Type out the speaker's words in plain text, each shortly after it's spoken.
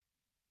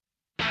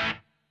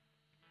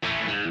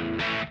What's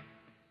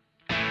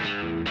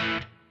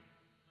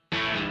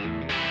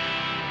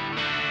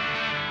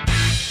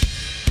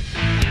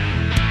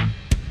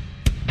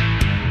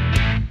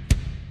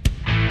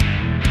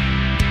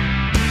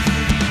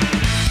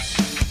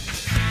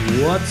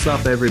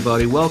up,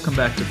 everybody? Welcome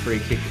back to Free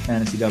Kick, the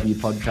Fantasy W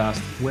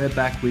podcast. We're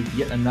back with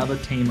yet another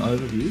team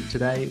overview.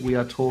 Today, we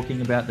are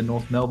talking about the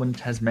North Melbourne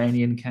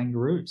Tasmanian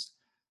Kangaroos.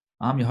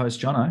 I'm your host,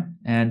 Jono,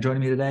 and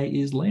joining me today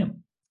is Liam.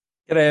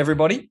 G'day,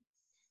 everybody.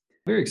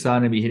 Very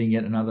excited to be hitting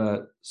yet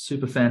another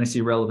super fantasy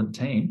relevant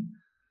team.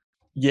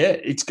 Yeah,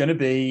 it's going to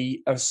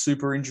be a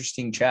super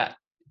interesting chat.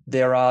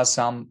 There are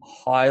some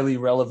highly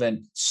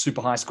relevant,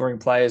 super high scoring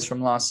players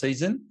from last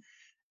season.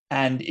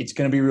 And it's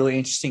going to be really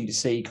interesting to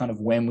see kind of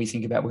when we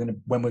think about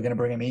when we're going to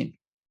bring them in.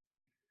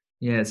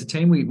 Yeah, it's a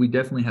team we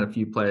definitely had a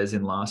few players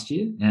in last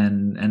year,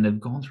 and they've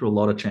gone through a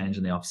lot of change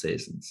in the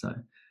off-season, so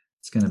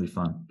it's going to be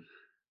fun.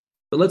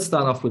 But let's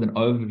start off with an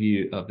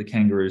overview of the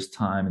Kangaroos'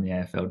 time in the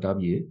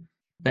AFLW.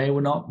 They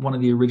were not one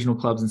of the original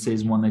clubs in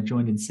Season 1. They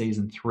joined in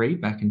Season 3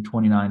 back in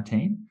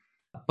 2019,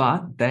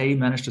 but they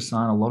managed to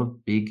sign a lot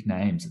of big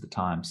names at the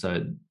time.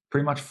 So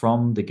pretty much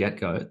from the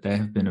get-go, they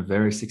have been a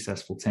very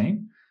successful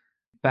team.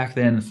 Back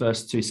then, the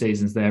first two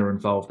seasons they were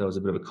involved, there was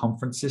a bit of a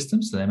conference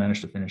system, so they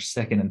managed to finish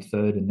second and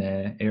third in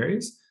their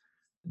areas.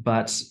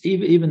 But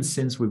even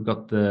since we've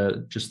got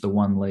just the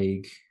one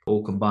league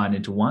all combined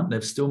into one,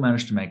 they've still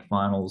managed to make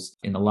finals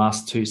in the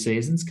last two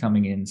seasons,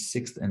 coming in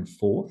 6th and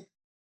 4th.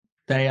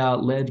 They are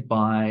led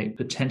by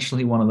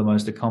potentially one of the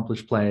most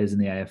accomplished players in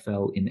the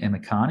AFL in Emma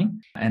Kearney,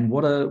 and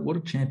what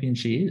a champion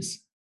she is.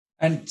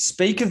 And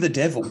speak of the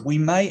devil, we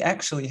may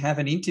actually have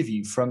an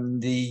interview from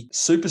the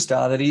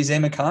superstar that is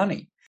Emma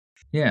Kearney.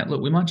 Yeah,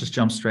 look, we might just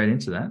jump straight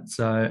into that.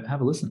 So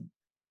have a listen.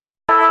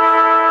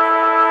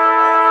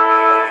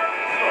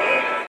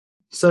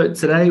 So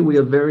today we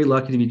are very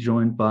lucky to be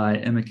joined by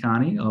Emma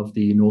Kearney of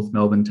the North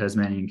Melbourne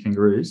Tasmanian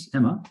Kangaroos.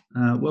 Emma,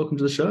 welcome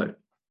to the show.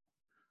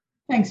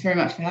 Thanks very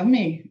much for having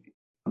me.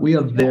 We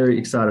are very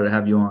excited to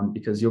have you on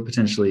because you're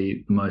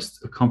potentially the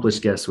most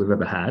accomplished guest we've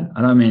ever had.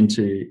 I don't mean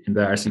to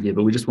embarrass you here,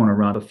 but we just want to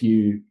run a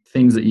few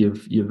things that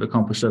you've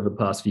accomplished over the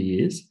past few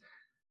years.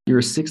 You're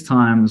a 6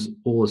 times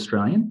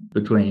All-Australian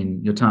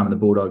between your time in the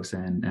Bulldogs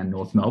and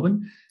North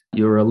Melbourne.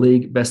 You were a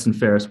league best and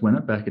fairest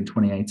winner back in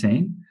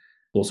 2018,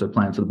 also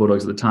playing for the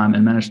Bulldogs at the time,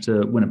 and managed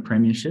to win a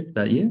premiership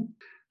that year.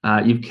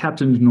 You've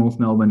captained North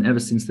Melbourne ever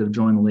since they've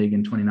joined the league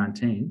in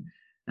 2019.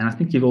 And I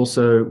think you've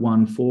also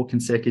won 4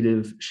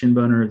 consecutive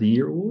Shinboner of the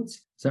Year awards.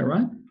 Is that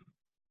right?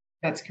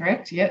 That's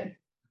correct, yeah.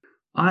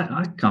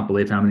 I can't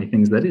believe how many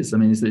things that is. I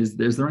mean,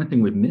 is there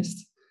anything we've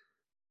missed?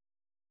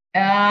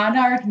 No,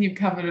 I reckon you've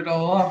covered it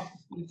all off.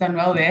 You've done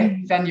well there.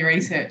 You've done your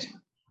research.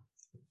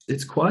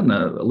 It's quite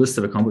a list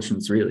of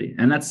accomplishments, really.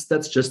 And that's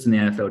just in the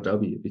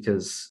AFLW,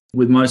 because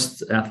with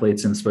most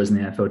athletes, and I suppose in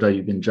the AFLW,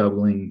 you've been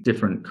juggling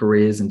different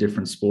careers and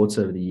different sports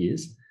over the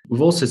years.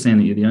 We've also seen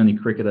that you're the only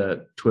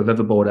cricketer to have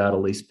ever bowled out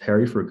at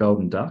Perri for a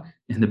golden duck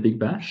in the Big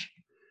Bash.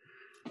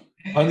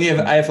 Only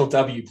an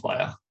AFLW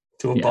player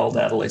to have bowled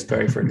out at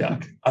Perri for a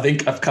duck. I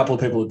think a couple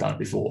of people have done it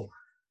before.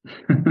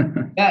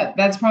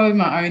 That's probably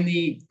my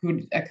only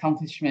good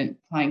accomplishment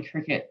playing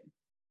cricket.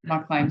 My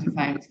claim to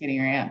fame is getting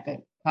around, but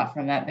apart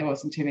from that, there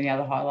wasn't too many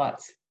other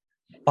highlights.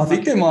 I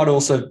think there might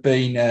also have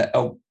been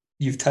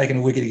you've taken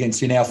a wicket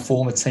against your now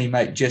former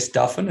teammate Jas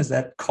Garner. Is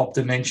that copped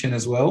a mention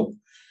as well?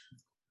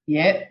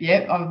 Yep.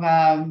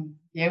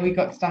 We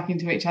got stuck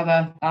into each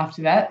other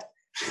after that.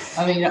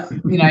 I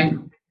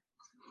mean,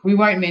 we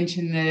won't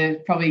mention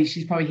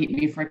she's probably hit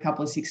me for a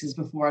couple of sixes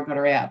before I got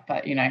her out,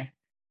 but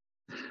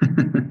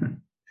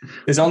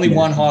There's only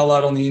one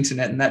highlight on the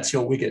internet, and that's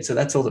your wicket, so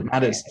that's all that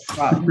matters.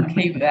 Right, we'll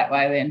keep it that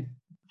way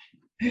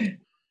then.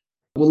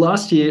 Well,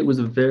 last year it was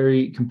a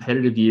very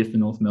competitive year for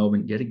North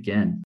Melbourne yet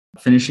again,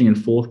 finishing in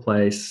 4th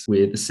place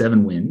with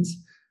 7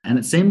 wins. And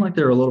it seemed like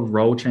there were a lot of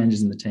role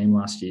changes in the team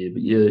last year,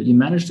 but you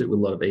managed it with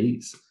a lot of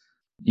ease.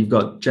 You've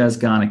got Jas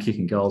Garner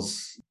kicking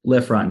goals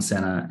left, right and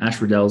centre.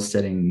 Ashleigh Riddell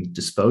setting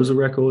disposal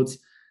records.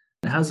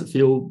 How does it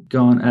feel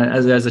going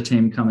as a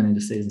team coming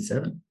into Season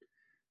 7?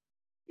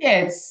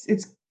 Yeah,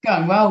 it's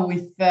going well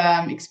with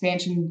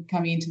expansion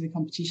coming into the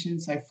competition,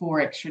 so 4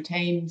 extra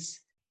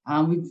teams.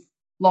 We've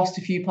lost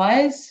a few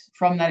players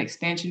from that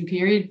expansion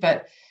period,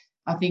 but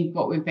I think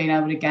what we've been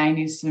able to gain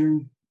is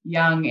some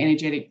young,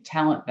 energetic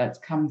talent that's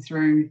come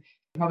through.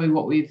 Probably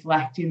what we've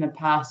lacked in the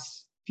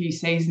past few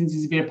seasons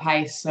is a bit of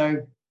pace,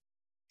 so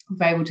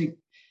we're able to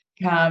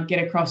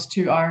get across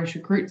 2 Irish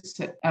recruits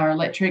that are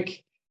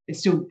electric. They're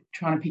still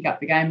trying to pick up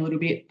the game a little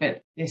bit,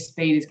 but their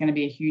speed is going to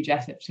be a huge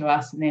asset to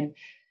us. And then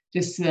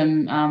just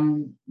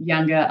some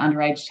younger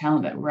underage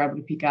talent that we're able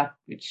to pick up,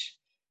 which,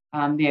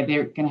 they're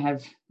going to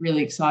have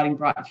really exciting,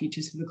 bright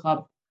futures for the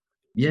club.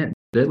 Yeah,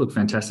 they look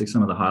fantastic,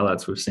 some of the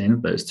highlights we've seen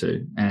of those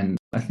two. And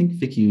I think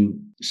Vikki,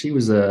 she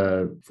was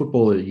a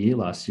Footballer of the Year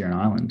last year in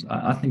Ireland.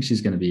 I think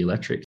she's going to be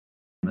electric.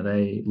 Are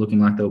they looking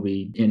like they'll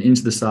be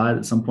into the side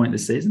at some point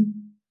this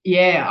season?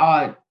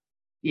 Yeah,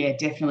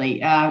 definitely.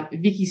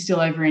 Vikki's still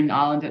over in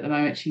Ireland at the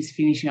moment. She's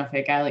finishing off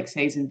her Gaelic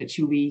season, but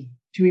she'll be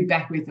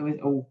back with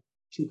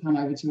she'll come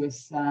over to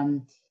us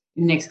in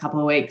the next couple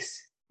of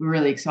weeks. We're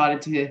really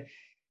excited to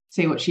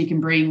see what she can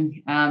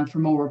bring.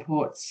 From all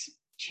reports,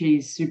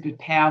 she's super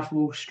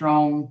powerful,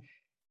 strong,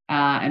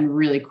 and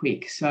really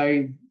quick.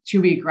 So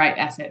she'll be a great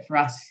asset for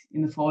us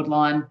in the forward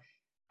line.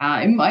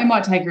 It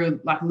might take her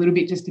like a little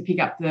bit just to pick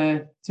up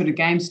the sort of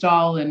game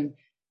style and,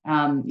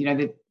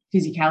 the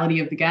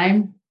physicality of the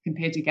game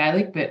compared to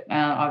Gaelic, but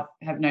I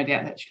have no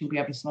doubt that she'll be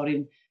able to slot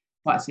in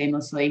quite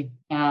seamlessly.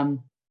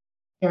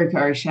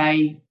 Erika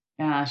O'Shea,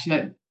 she's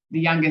the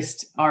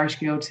youngest Irish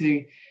girl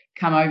to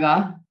come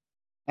over.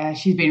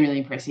 She's been really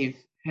impressive.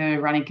 Her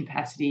running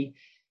capacity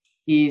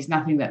is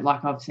nothing that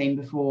like I've seen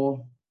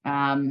before.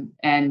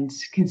 And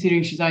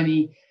considering she's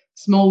only a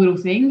small little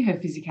thing, her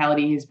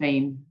physicality has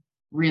been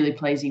really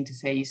pleasing to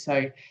see.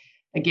 So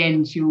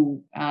again,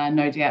 she'll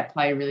no doubt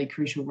play a really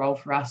crucial role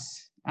for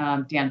us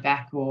down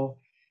back or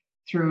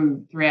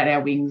throughout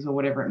our wings or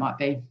whatever it might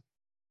be.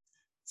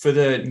 For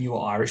the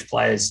newer Irish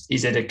players,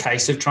 is it a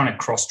case of trying to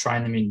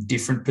cross-train them in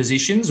different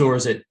positions, or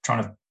is it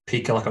trying to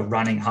pick like a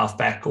running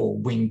halfback or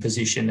wing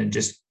position and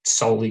just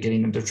solely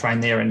getting them to train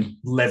there and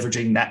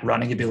leveraging that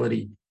running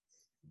ability?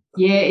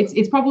 Yeah,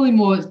 it's probably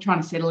more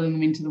trying to settle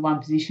them into the one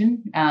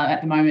position.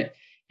 At the moment,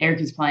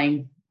 Erika's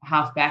playing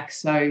halfback,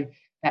 so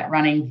that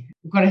running,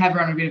 we've got to have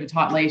her on a bit of a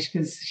tight leash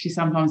because she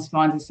sometimes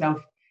finds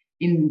herself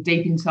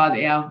deep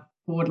inside our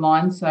forward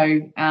line.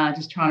 So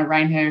just trying to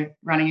rein her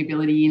running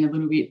ability in a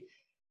little bit.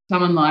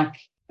 Someone like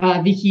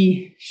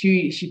Vikki,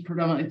 she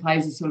predominantly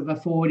plays as sort of a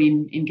forward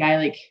in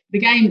Gaelic. The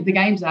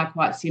games are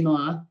quite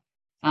similar.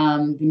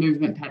 The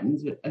movement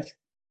patterns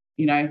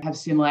have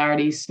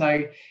similarities.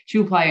 So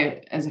she'll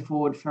play as a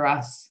forward for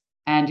us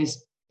and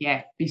just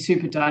be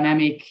super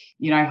dynamic.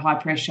 High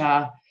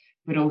pressure,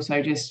 but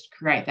also just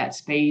create that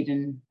speed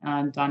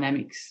and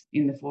dynamics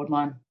in the forward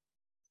line.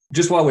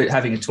 Just while we're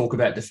having a talk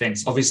about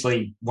defence,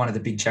 obviously one of the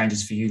big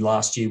changes for you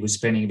last year was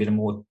spending a bit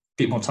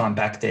more time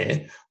back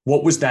there.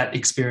 What was that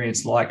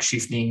experience like,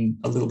 shifting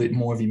a little bit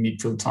more of your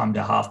midfield time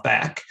to half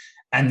back?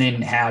 And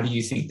then how do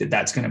you think that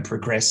that's going to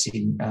progress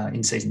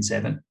in season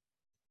 7?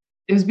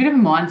 It was a bit of a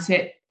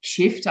mindset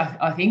shift,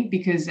 I think,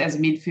 because as a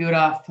midfielder,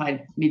 I've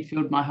played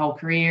midfield my whole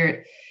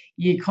career.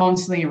 You're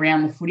constantly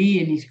around the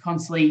footy and you're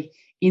constantly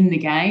in the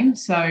game.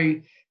 So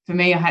for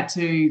me, I had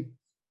to,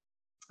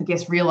 I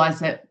guess, realise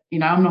that,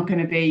 I'm not going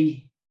to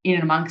be in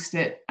and amongst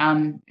it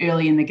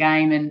early in the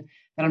game and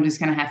that I'm just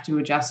going to have to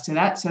adjust to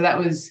that. So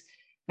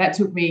that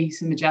took me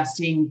some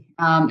adjusting.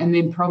 And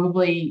then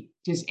probably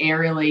just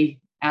aerially,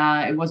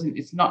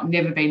 it's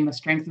never been a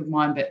strength of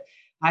mine, but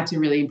I had to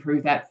really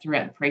improve that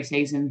throughout the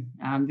pre-season.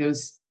 There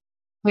was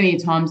plenty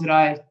of times that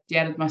I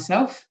doubted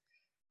myself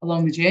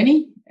along the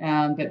journey.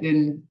 But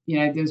then,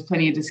 there was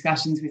plenty of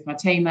discussions with my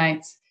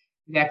teammates,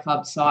 with our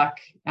club psych,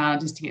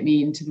 just to get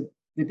me into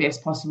the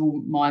best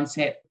possible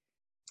mindset.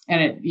 And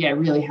it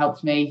really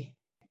helped me.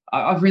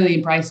 I've really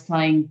embraced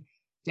playing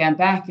down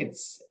back.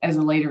 It's, as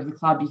a leader of the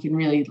club,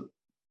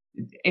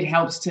 it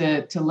helps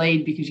to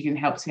lead because you can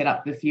help set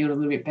up the field a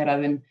little bit better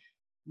than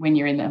when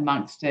you're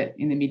amongst it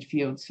in the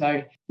midfield.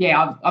 So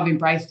I've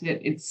embraced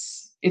it.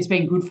 It's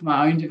been good for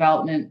my own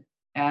development.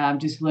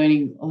 Just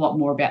learning a lot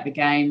more about the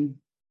game.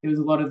 There was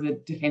a lot of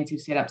the defensive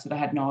setups that I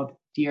had no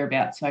idea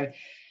about. So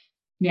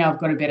now I've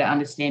got a better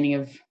understanding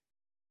of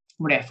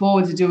what our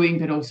forwards are doing,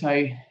 but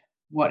also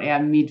what our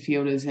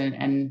midfielders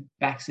and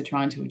backs are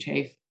trying to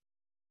achieve.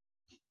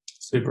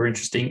 Super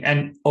interesting.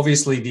 And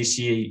obviously this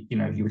year,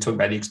 you were talking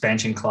about the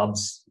expansion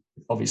clubs.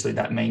 Obviously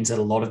that means that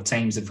a lot of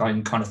teams have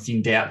kind of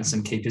thinned out in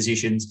some key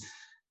positions.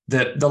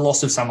 The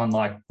loss of someone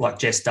like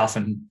Jess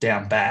Duffin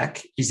down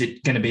back, is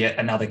it going to be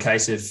another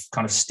case of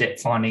kind of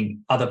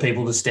finding other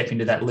people to step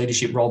into that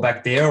leadership role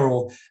back there?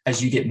 Or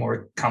as you get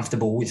more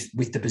comfortable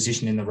with the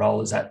position in the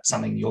role, is that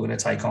something you're going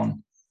to take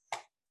on?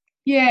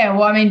 Yeah,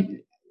 well, I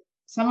mean,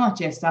 someone like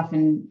Jas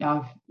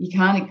Garner, you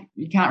can't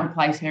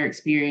replace her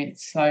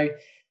experience. So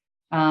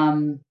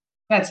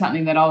that's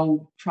something that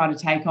I'll try to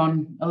take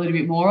on a little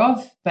bit more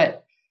of.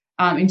 But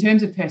in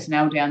terms of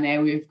personnel down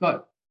there, we've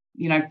got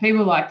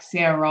people like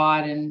Sarah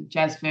Wright and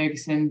Jazz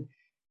Ferguson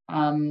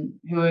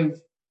who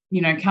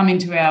have come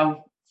into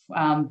our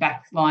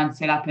back line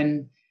setup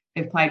and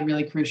they've played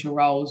really crucial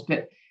roles.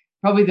 But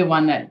probably the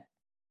one that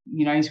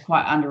is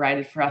quite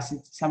underrated for us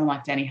is someone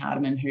like Danny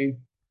Hardiman, who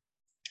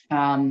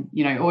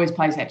always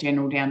plays that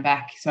general down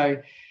back.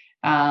 So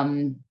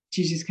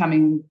she's just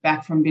coming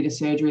back from a bit of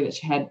surgery that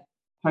she had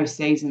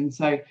post-season.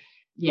 So,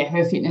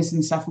 her fitness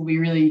and stuff will be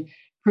really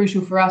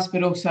crucial for us,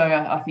 but also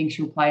I think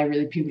she'll play a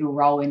really pivotal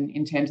role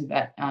in terms of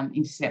that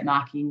intercept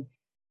marking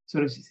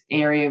sort of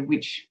area,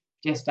 which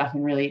Jess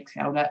Duffin really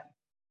excelled at.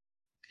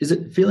 Is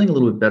it feeling a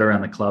little bit better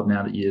around the club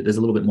now that there's a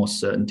little bit more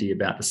certainty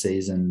about the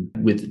season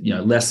with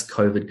less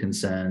COVID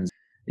concerns?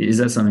 Is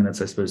that something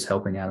that's, I suppose,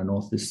 helping out in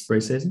North this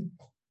pre-season?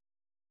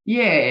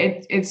 Yeah,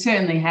 it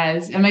certainly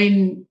has. I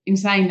mean, in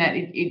saying that,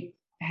 it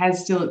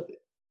has still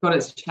got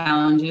its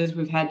challenges.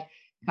 We've had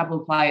a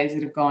couple of players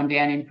that have gone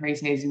down in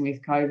pre-season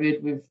with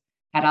COVID. We've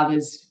had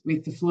others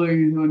with the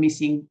flu who are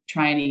missing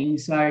training.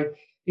 So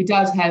it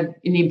does have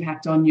an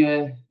impact on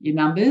your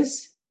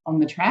numbers on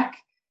the track.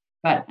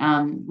 but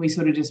we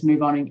sort of just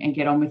move on and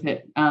get on with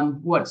it.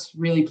 What's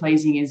really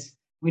pleasing is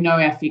we know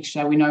our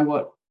fixture, we know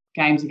what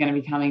games are going to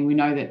be coming, we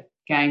know that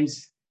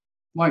games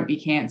won't be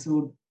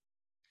cancelled,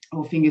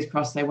 or fingers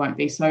crossed they won't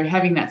be. So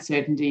having that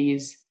certainty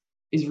is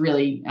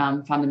really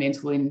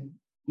fundamental in,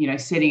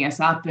 setting us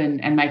up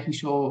and making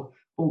sure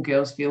all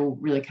girls feel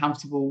really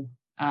comfortable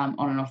on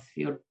and off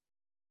the field.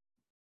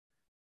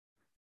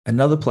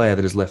 Another player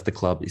that has left the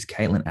club is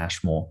Caitlin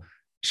Ashmore.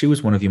 She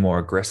was one of your more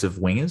aggressive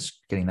wingers,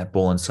 getting that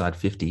ball inside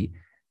 50.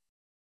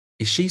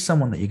 Is she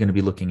someone that you're going to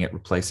be looking at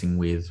replacing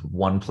with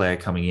one player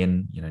coming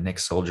in,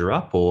 next soldier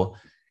up, or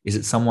is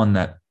it someone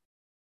that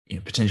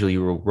potentially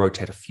you will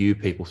rotate a few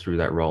people through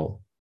that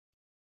role?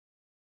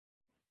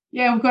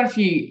 Yeah, we've got a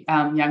few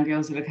young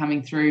girls that are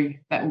coming through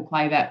that will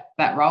play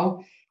that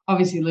role.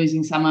 Obviously,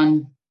 losing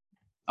someone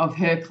of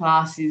her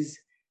class is,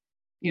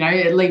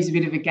 it leaves a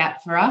bit of a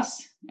gap for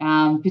us.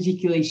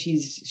 Particularly,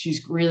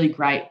 she's really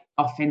great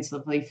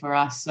offensively for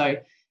us. So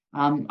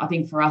I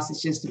think for us,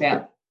 it's just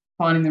about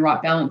finding the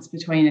right balance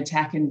between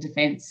attack and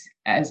defence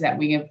as that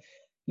winger.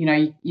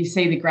 You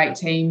see the great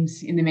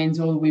teams in the men's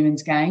or the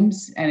women's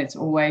games, and it's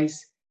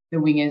always the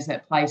wingers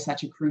that play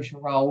such a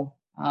crucial role.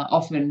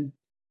 Often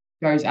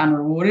goes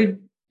unrewarded.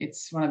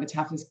 It's one of the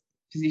toughest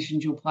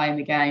positions you'll play in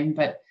the game,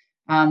 but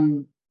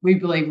we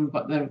believe we've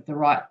got the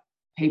right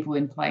people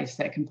in place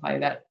that can play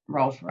that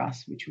role for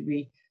us, which will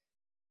be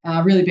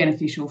really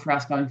beneficial for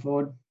us going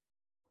forward.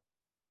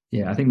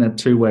 Yeah, I think that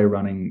two-way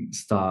running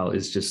style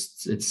is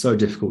it's so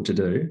difficult to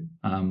do.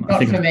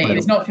 Not for me.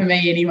 It's not for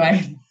me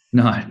anyway.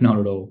 No, not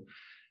at all.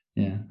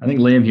 Yeah, I think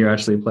Liam here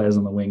actually plays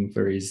on the wing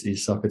for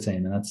his soccer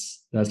team, and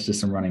that's just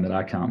some running that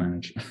I can't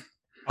manage.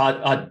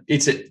 I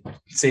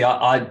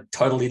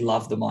totally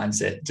love the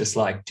mindset.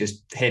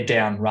 Just head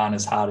down, run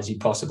as hard as you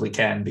possibly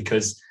can,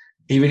 because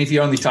even if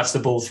you only touch the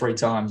ball 3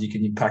 times, you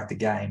can impact the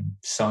game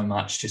so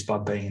much just by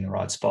being in the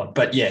right spot.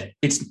 But yeah,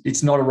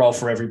 it's not a role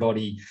for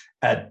everybody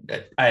at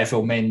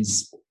AFL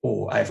men's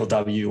or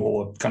AFLW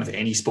or kind of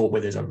any sport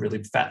where there's a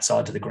really fat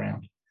side to the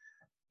ground.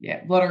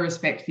 Yeah, a lot of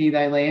respect for you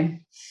though,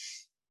 Liam.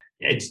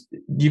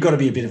 You've got to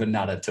be a bit of a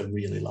nutter to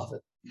really love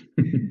it.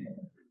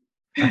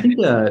 I think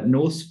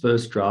North's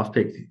first draft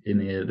pick in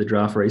the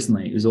draft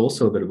recently is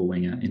also a bit of a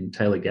winger in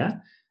Taylah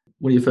Gatt.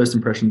 What are your first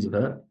impressions of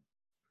her?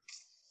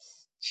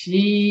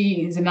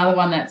 She is another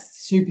one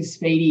that's super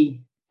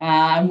speedy.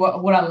 And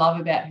what I love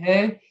about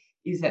her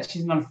is that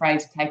she's not afraid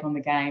to take on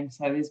the game.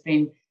 So there's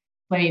been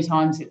plenty of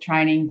times at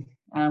training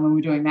when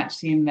we're doing match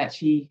sim that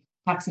she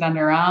tucks it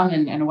under her arm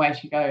and away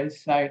she goes.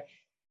 So,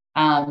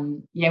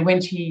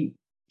 when she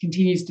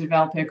continues to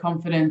develop her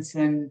confidence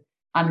and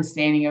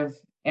understanding of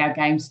our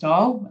game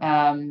style,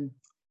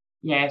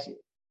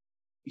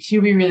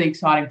 she'll be a really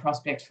exciting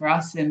prospect for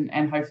us,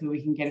 and hopefully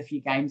we can get a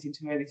few games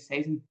into her this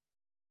season.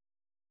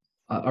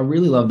 I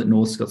really love that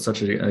North's got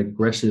such an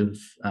aggressive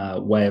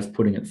way of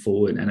putting it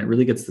forward, and it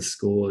really gets the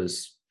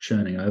scores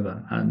churning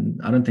over.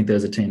 And I don't think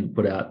there's a team that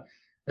put out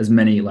as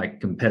many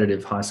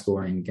competitive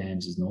high-scoring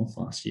games as North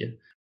last year.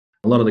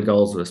 A lot of the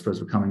goals, I suppose,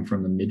 were coming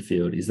from the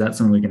midfield. Is that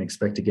something we can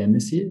expect again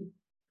this year?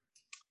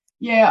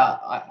 Yeah,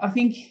 I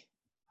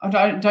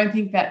don't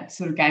think that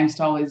sort of game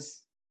style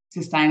is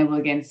sustainable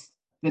against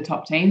the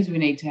top teams. We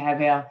need to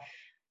have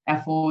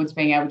our forwards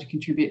being able to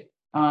contribute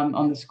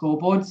on the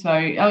scoreboard. So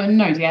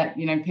no doubt,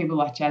 people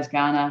like Jas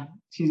Garner,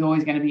 she's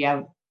always going to be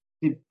able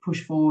to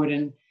push forward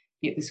and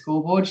get the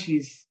scoreboard.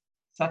 She's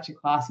such a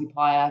classy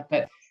player.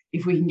 But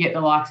if we can get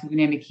the likes of an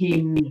Emma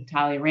Kearney,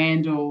 Taylah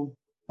Randall,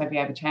 Sophie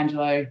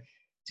Abachangelo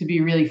to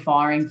be really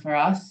firing for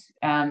us,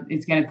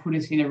 it's going to put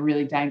us in a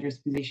really dangerous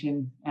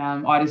position.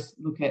 I just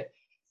look at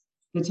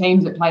the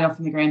teams that played off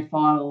in the grand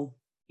final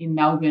in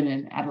Melbourne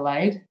and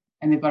Adelaide,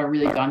 and they've got a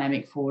really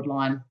dynamic forward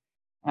line.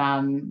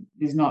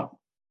 There's not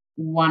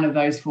one of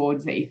those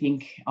forwards that you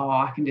think,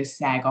 I can just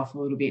sag off a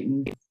little bit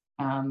and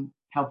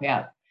help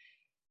out.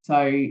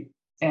 So,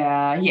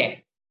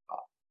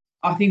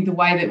 I think the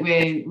way that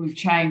we've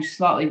changed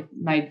slightly,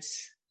 made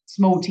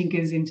small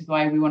tinkers into the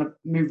way we want to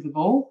move the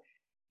ball,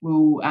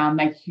 will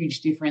make a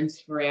huge difference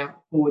for our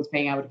forwards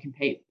being able to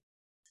compete.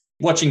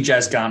 Watching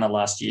Jas Garner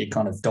last year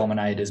kind of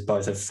dominate as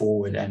both a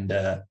forward and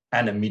a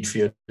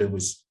midfielder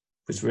was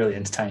really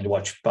entertaining to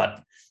watch.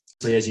 But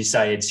as you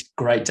say, it's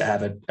great to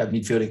have a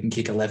midfielder who can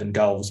kick 11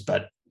 goals,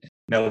 but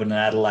Melbourne and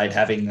Adelaide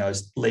having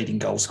those leading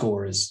goal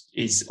scorers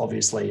is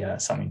obviously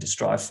something to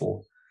strive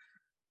for.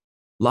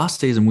 Last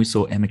season, we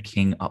saw Emma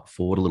King up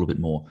forward a little bit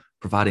more,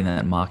 providing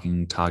that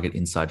marking target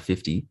inside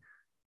 50.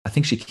 I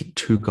think she kicked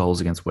 2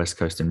 goals against West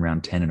Coast in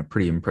round 10 and a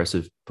pretty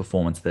impressive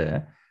performance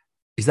there.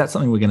 Is that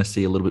something we're going to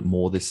see a little bit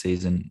more this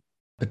season,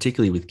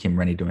 particularly with Kim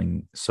Rennie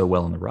doing so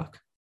well in the ruck?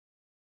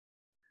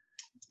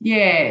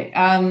 Yeah,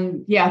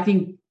 I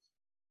think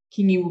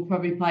Kingy will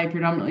probably play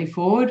predominantly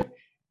forward.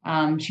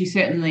 She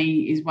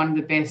certainly is one of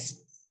the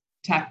best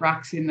tack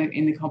rucks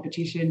in the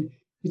competition,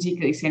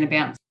 particularly centre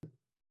bounce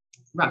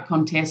ruck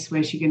contests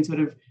where she can sort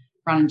of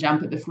run and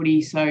jump at the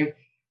footy. So,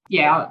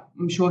 yeah,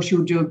 I'm sure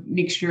she'll do a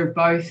mixture of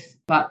both.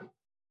 But,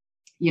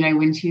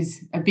 when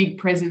she's a big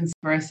presence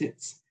for us,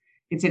 it's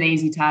it's an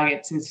easy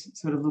target to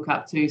sort of look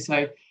up to.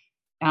 So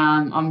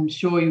I'm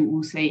sure you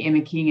will see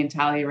Emma King and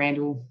Taylah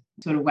Randall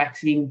sort of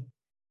waxing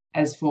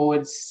as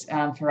forwards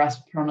for us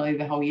probably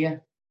the whole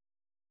year.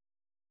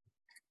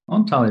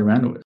 On Taylah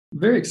Randall,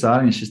 very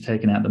exciting she's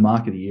taken out the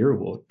Mark of the Year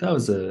award. That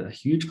was a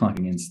huge clank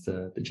against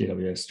the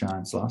GWS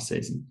Giants last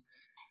season.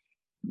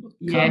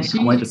 Can't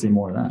wait to see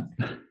more of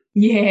that.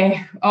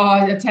 Yeah. Oh,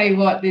 I'll tell you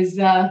what, there's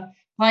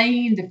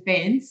playing in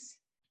defence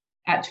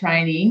at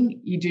training,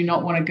 you do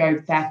not want to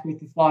go back with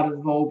the flight of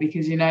the ball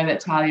because you know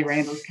that Taylah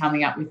Randall's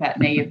coming up with that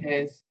knee of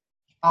hers.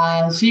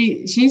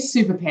 She's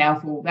super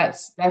powerful.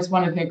 That's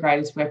one of her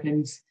greatest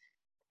weapons.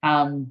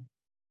 And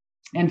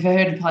for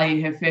her to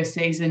play her first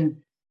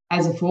season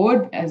as a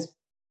forward, as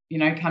you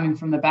know, coming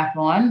from the back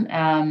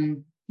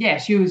line,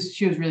 she was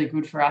really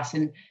good for us,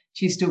 and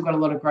she's still got a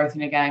lot of growth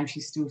in her game.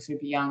 She's still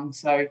super young,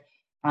 so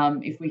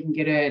if we can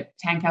get her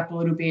tank up a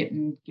little bit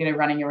and get her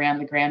running around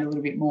the ground a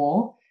little bit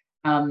more,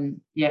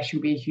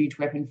 she'll be a huge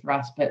weapon for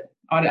us. But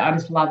I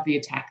just love the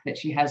attack that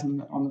she has on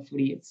the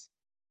footy. It's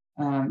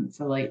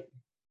elite.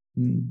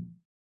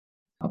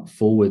 Up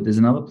forward, there's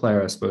another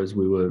player I suppose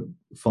we were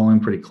following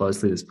pretty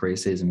closely this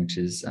preseason, which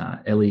is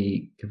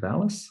Ellie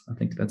Cavalis. I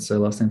think that's her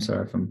last name.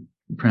 Sorry if I'm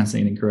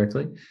pronouncing it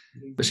incorrectly.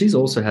 But she's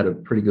also had a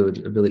pretty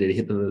good ability to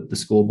hit the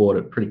scoreboard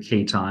at pretty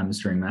key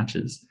times during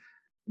matches.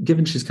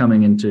 Given she's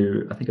coming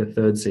into, I think, her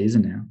third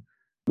season now,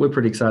 we're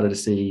pretty excited to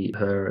see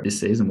her this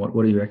season. What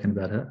do you reckon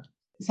about her?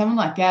 Someone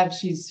like Gav,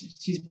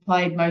 she's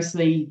played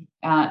mostly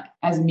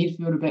as a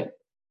midfielder, but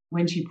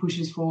when she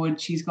pushes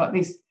forward, she's got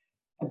this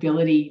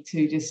ability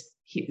to just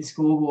hit the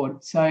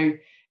scoreboard. So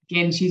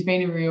again, she's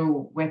been a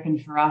real weapon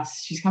for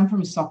us. She's come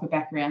from a soccer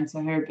background,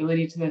 so her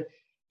ability to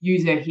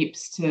use her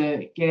hips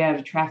to get out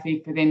of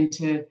traffic, but then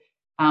to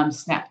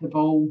snap the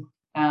ball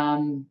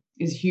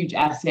is a huge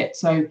asset.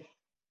 So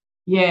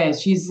yeah,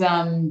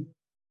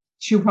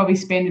 she'll probably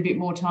spend a bit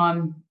more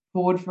time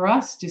forward for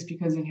us just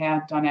because of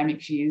how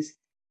dynamic she is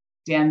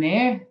down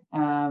there.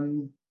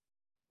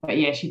 But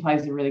yeah, she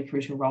plays a really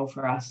crucial role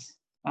for us.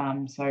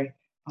 So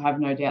I have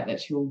no doubt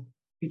that she'll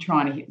be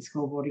trying to hit the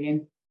scoreboard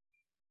again.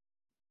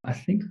 I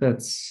think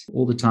that's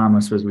all the time I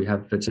suppose we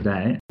have for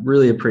today.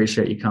 Really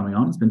appreciate you coming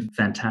on. It's been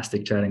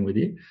fantastic chatting with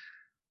you.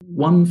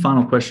 One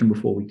final question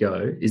before we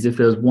go is if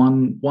there's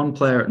one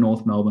player at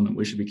North Melbourne that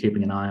we should be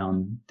keeping an eye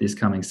on this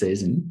coming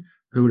season,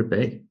 who would it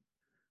be?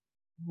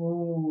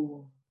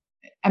 Oh,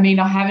 I mean,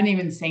 I haven't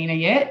even seen her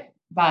yet,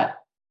 but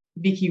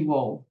Vikki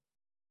Wall,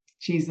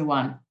 she's the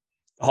one.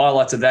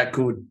 Highlights are that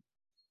good.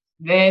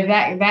 They're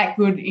that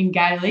good in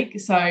Gaelic,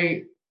 so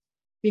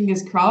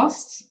fingers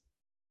crossed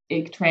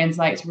it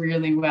translates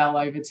really well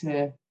over to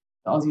the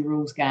Aussie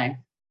rules game.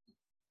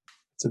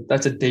 So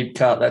that's a deep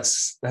cut.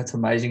 That's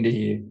amazing to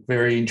hear.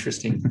 Very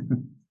interesting.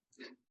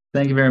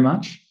 Thank you very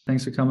much.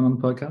 Thanks for coming on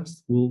the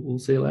podcast. We'll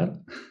see you later.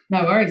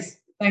 No worries.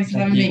 Thanks for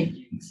having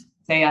me.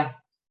 See ya.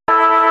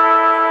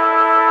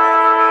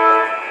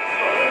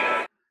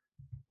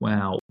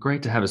 Wow,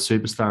 great to have a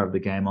superstar of the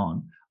game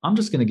on. I'm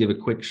just going to give a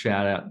quick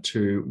shout out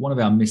to one of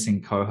our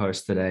missing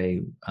co-hosts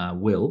today,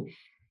 Will.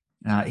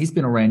 He's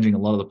been arranging a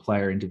lot of the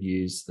player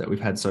interviews that we've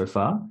had so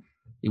far.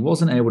 He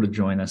wasn't able to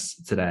join us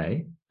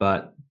today,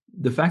 but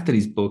the fact that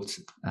he's booked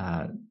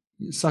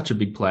such a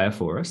big player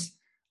for us,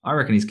 I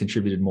reckon he's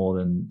contributed more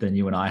than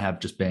you and I have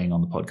just being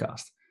on the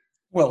podcast.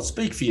 Well,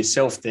 speak for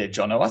yourself there,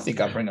 Jono. I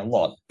think I bring a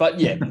lot. But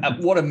yeah,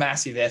 what a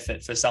massive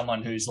effort for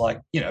someone who's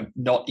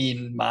not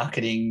in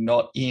marketing,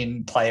 not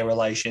in player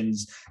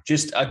relations,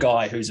 just a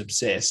guy who's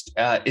obsessed.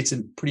 It's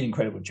a pretty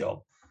incredible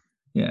job.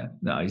 Yeah,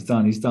 no, he's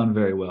done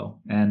very well.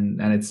 And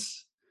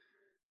it's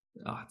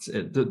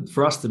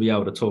for us to be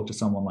able to talk to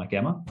someone like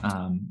Emma,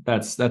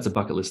 that's a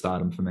bucket list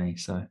item for me.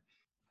 So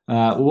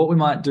what we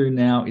might do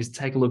now is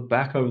take a look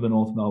back over the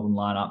North Melbourne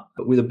lineup,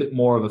 but with a bit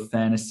more of a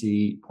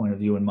fantasy point of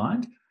view in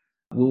mind.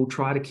 We'll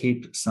try to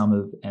keep some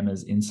of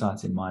Emma's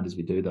insights in mind as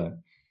we do, though.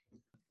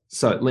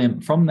 So,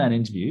 Liam, from that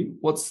interview,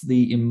 what's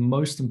the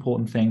most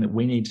important thing that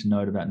we need to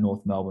note about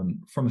North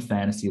Melbourne from a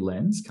fantasy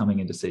lens coming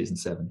into season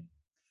 7?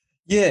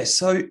 Yeah,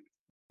 so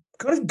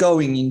kind of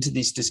going into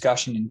this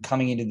discussion and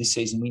coming into this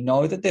season, we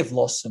know that they've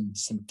lost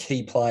some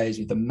key players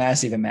with a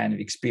massive amount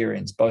of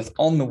experience, both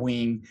on the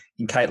wing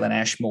in Caitlin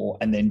Ashmore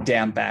and then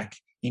down back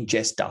in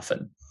Jess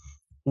Duffin.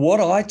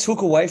 What I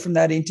took away from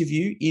that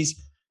interview is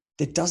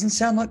it doesn't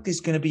sound like there's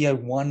going to be a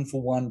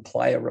one-for-one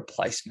player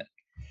replacement,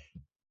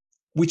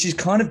 which is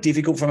kind of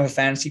difficult from a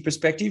fantasy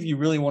perspective. You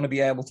really want to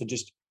be able to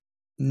just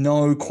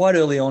know quite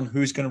early on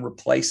who's going to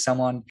replace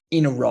someone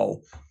in a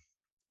role.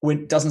 When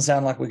it doesn't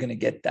sound like we're going to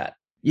get that.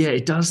 Yeah,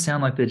 it does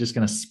sound like they're just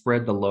going to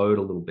spread the load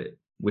a little bit,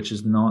 which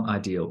is not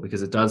ideal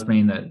because it does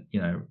mean that,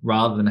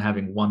 rather than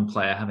having one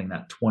player having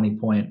that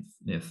 20-point,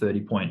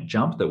 30-point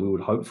jump that we would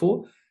hope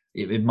for,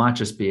 it might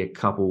just be a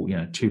couple,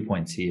 2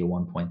 points here,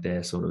 1 point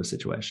there sort of a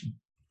situation.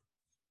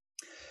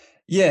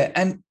 Yeah,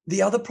 and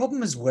the other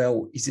problem as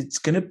well is it's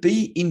going to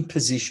be in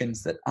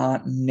positions that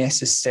aren't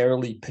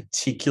necessarily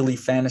particularly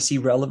fantasy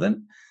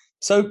relevant.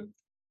 So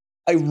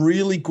a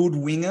really good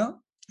winger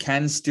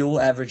can still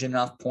average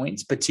enough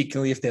points,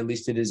 particularly if they're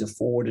listed as a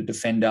forward or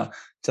defender,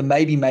 to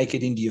maybe make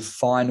it into your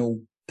final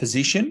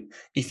position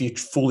if you're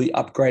fully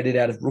upgraded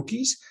out of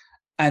rookies.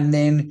 And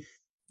then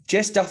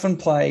Jas Duffin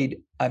played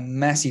a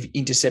massive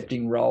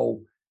intercepting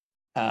role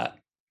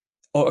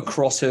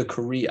across her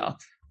career,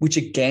 which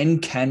again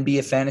can be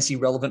a fantasy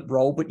relevant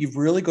role, but you've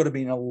really got to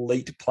be an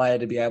elite player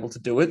to be able to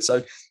do it.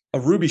 So a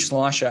Ruby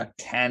Schleicher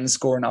can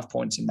score enough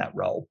points in that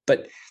role.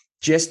 But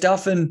Jas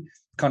Duffin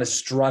kind of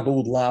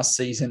struggled last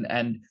season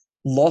and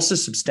lost a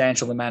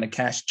substantial amount of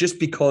cash just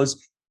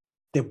because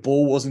their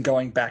ball wasn't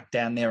going back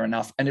down there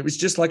enough. And it was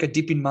just like a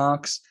dip in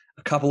marks,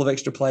 a couple of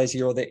extra players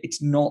here or there.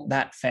 It's not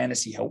that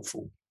fantasy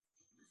helpful.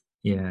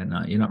 Yeah,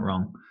 no, you're not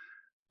wrong.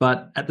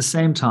 But at the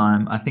same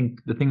time, I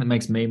think the thing that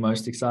makes me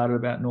most excited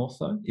about North,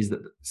 though, is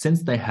that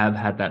since they have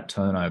had that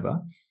turnover,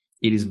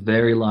 it is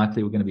very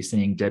likely we're going to be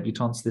seeing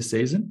debutants this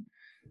season.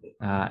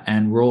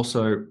 And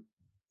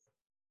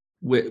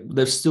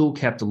they've still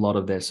kept a lot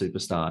of their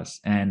superstars.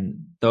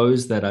 And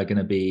those that are going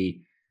to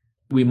be,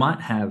 we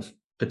might have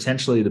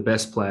potentially the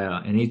best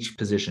player in each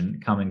position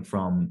coming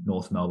from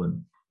North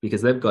Melbourne,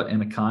 because they've got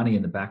Emma Kearney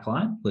in the back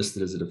line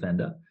listed as a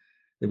defender.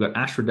 They've got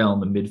Ashleigh Riddell in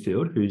the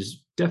midfield,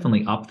 who's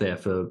definitely up there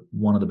for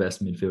one of the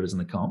best midfielders in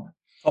the comp.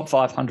 Top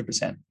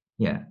 500%.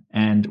 Yeah.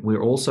 And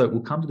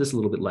we'll come to this a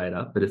little bit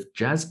later, but if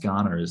Jas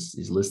Garner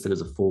is listed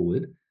as a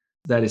forward,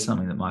 that is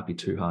something that might be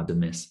too hard to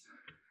miss.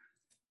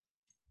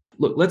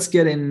 Look, let's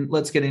get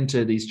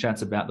into these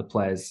chats about the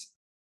players.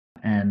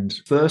 And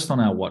first on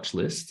our watch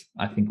list,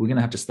 I think we're going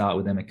to have to start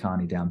with Emma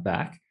Kearney down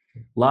back.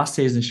 Last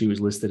season, she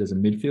was listed as a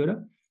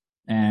midfielder.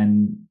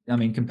 And I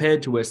mean,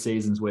 compared to her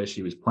seasons where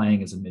she was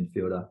playing as a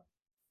midfielder,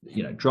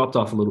 dropped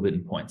off a little bit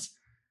in points.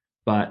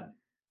 But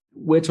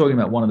we're talking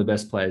about one of the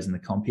best players in the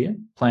comp here,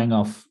 playing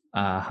off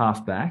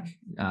half-back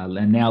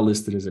and now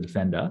listed as a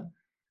defender.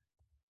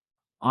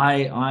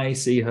 I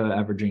see her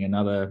averaging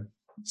another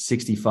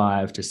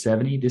 65 to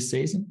 70 this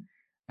season,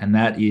 and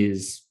that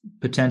is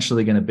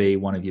potentially going to be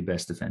one of your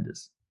best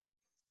defenders.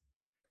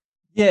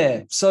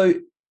 Yeah, so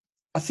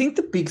I think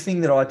the big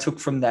thing that I took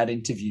from that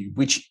interview,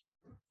 which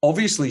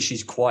obviously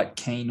she's quite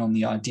keen on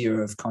the idea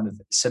of kind of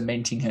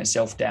cementing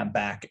herself down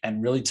back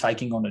and really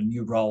taking on a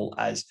new role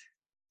as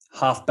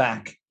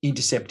half-back,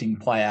 intercepting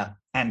player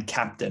and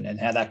captain, and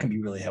how that can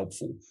be really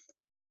helpful.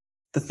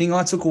 The thing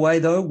I took away,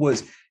 though,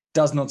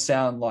 does not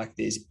sound like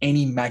there's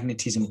any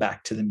magnetism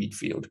back to the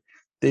midfield.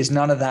 There's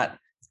none of that,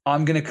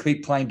 I'm going to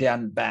keep playing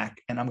down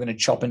back and I'm going to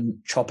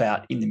chop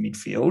out in the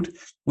midfield,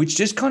 which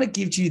just kind of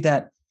gives you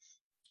that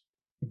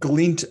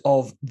glint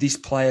of this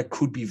player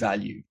could be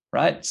value,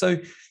 right? So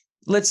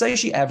let's say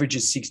she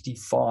averages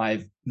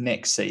 65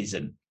 next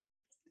season,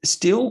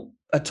 still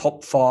a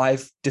top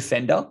 5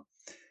 defender,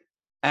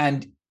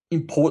 and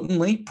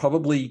importantly,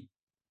 probably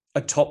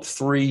a top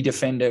 3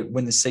 defender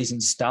when the season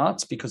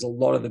starts, because a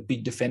lot of the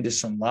big defenders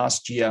from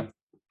last year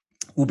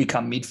will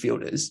become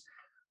midfielders.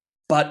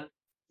 But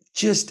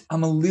just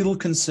I'm a little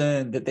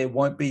concerned that there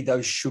won't be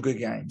those sugar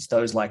games,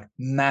 those like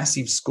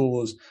massive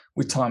scores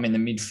with time in the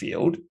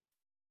midfield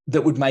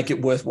that would make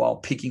it worthwhile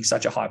picking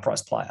such a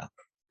high-priced player.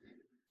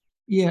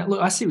 Yeah,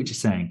 look, I see what you're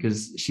saying,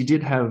 because she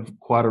did have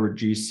quite a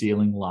reduced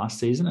ceiling last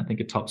season. I think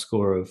a top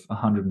score of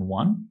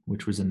 101,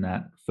 which was in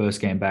that first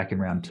game back in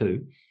round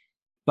 2.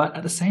 But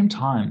at the same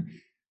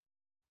time,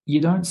 you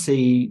don't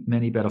see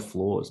many better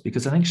floors,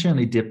 because I think she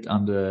only dipped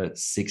under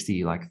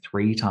 60 like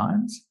 3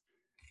 times.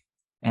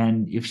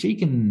 And if she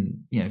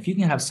can, if you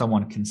can have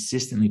someone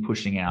consistently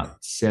pushing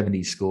out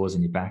 70 scores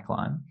in your back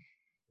line,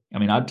 I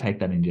mean, I'd take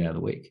that any day of the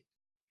week.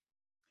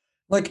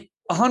 Like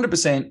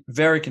 100%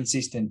 very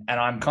consistent. And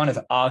I'm kind of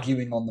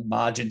arguing on the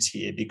margins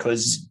here,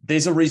 because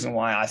there's a reason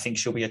why I think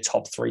she'll be a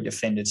top 3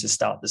 defender to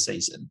start the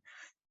season.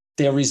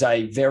 There is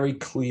a very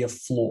clear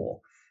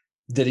flaw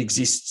that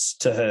exists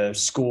to her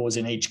scores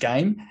in each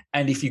game.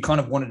 And if you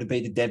kind of wanted to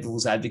be the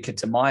devil's advocate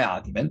to my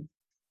argument,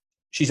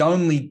 she's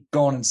only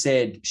gone and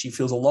said she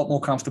feels a lot more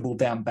comfortable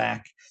down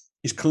back,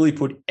 has clearly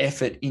put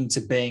effort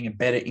into being a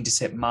better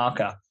intercept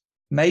marker.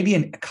 Maybe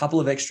a couple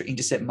of extra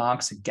intercept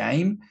marks a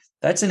game.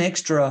 That's an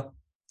extra,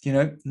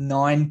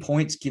 9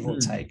 points, give or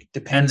take.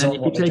 Depends on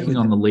what you're taking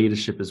on the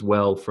leadership as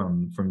well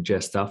from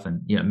Jas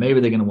Duffin. Maybe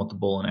they're going to want the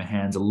ball in her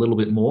hands a little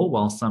bit more,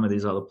 while some of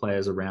these other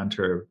players around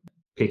her are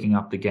picking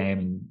up the game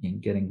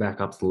and getting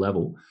back up to the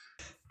level.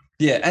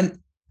 Yeah, and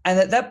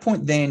at that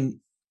point then,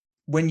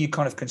 when you're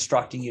kind of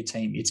constructing your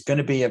team, it's going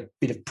to be a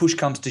bit of push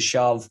comes to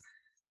shove.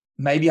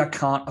 Maybe I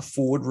can't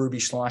afford Ruby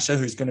Schleicher,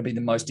 who's going to be the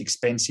most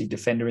expensive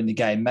defender in the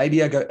game.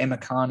 Maybe I go Emma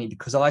Kearney,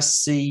 because I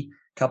see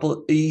a couple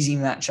of easy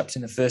matchups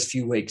in the first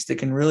few weeks that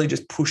can really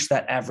just push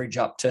that average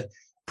up to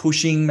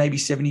pushing maybe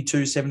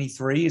 72,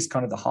 73 is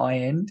kind of the high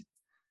end.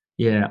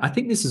 Yeah, I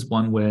think this is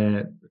one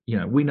where,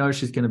 we know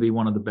she's going to be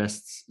one of the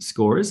best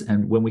scorers.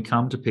 And when we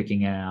come to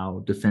picking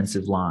our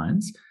defensive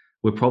lines,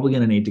 we're probably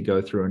going to need to go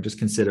through and just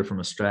consider from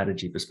a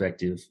strategy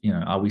perspective,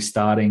 are we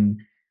starting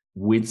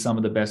with some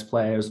of the best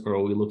players, or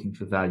are we looking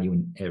for value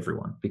in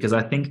everyone? Because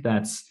I think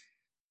that's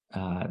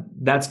going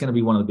to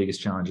be one of the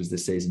biggest challenges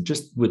this season.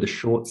 Just with a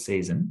short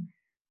season,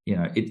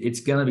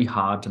 it's going to be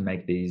hard to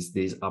make these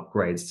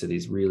upgrades to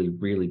these really,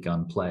 really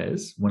gun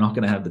players. We're not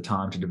going to have the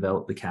time to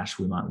develop the cash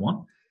we might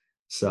want.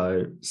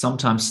 So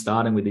sometimes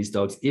starting with these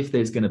dogs, if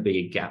there's going to be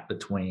a gap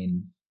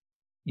between,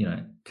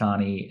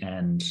 Kearney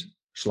and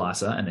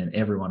Schleicher and then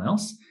everyone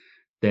else,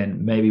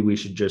 then maybe we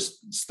should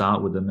just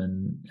start with them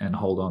and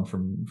hold on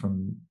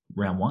from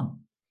round one.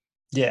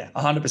 Yeah,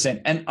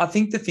 100%. And I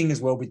think the thing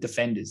as well with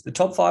defenders, the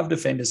top 5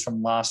 defenders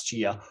from last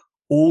year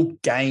all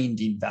gained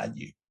in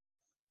value.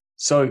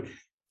 So,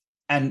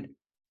 and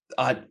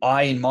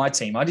I in my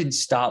team, I didn't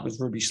start with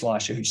Ruby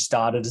Schleicher, who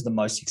started as the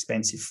most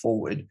expensive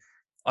forward.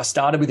 I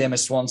started with Emma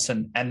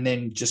Swanson and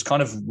then just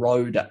kind of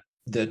rode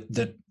to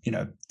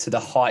the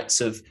heights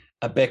of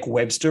a Beck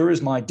Webster as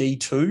my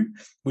D2,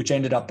 which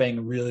ended up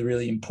being really,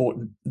 really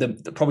important,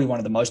 probably one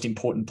of the most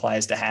important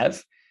players to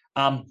have.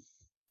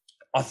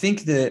 I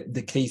think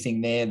the key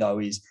thing there, though,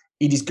 is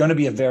it is going to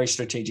be a very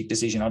strategic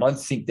decision. I don't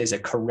think there's a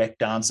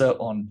correct answer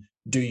on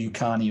do you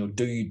Kearney or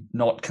do you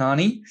not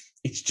Kearney.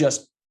 It's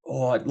just,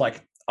 I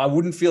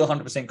wouldn't feel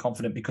 100%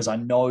 confident because I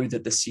know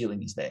that the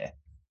ceiling is there.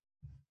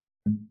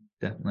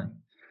 Definitely.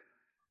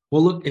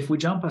 Well, look, if we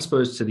jump, I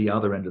suppose, to the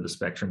other end of the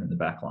spectrum in the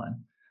back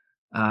line,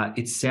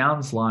 it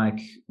sounds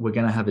like we're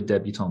going to have a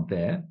debutant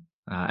there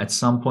at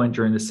some point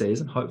during the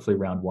season, hopefully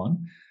round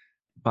one,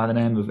 by the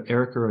name of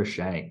Erika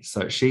O'Shea.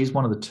 So she's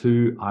one of the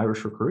 2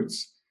 Irish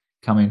recruits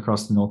coming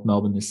across to North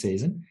Melbourne this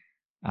season.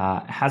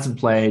 Hasn't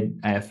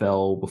played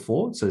AFL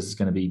before, so this is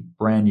going to be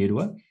brand new to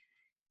her.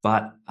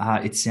 But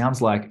it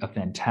sounds like a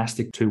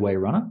fantastic 2-way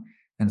runner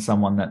and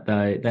someone that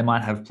they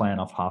might have playing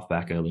off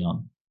halfback early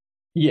on.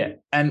 Yeah,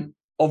 and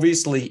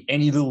obviously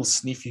any little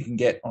sniff you can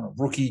get on a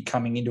rookie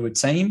coming into a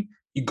team,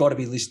 you've got to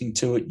be listening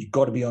to it. You've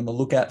got to be on the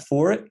lookout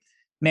for it.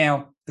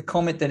 Now, the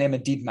comment that Emma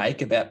did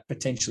make about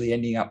potentially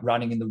ending up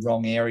running in the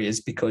wrong areas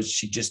because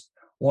she just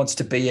wants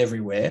to be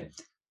everywhere,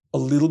 a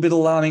little bit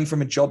alarming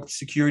from a job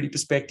security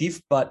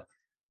perspective, but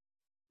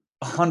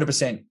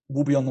 100%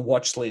 will be on the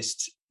watch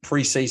list,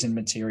 pre-season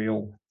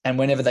material, and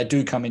whenever they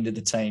do come into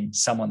the team,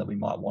 someone that we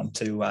might want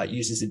to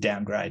use as a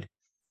downgrade.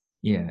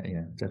 Yeah,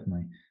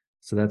 definitely.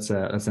 So that's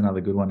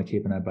another good one to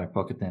keep in our back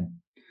pocket then.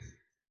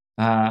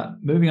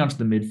 Moving on to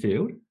the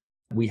midfield,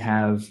 we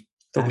have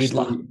the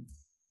Riddler.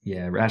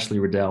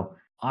 Ashleigh Riddell.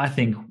 I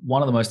think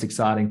one of the most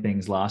exciting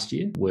things last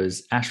year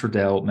was Ash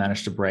Riddell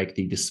managed to break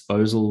the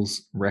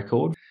disposals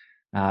record,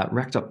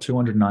 racked up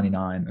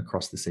 299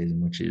 across the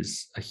season, which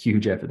is a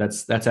huge effort.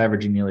 That's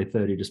averaging nearly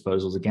 30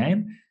 disposals a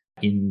game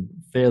in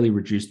fairly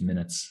reduced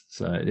minutes.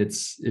 So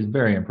it's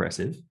very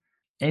impressive.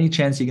 Any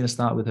chance you're going to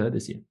start with her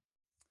this year?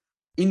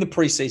 In the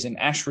preseason,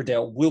 Ash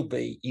Riddell will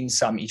be in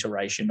some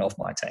iteration of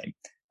my team.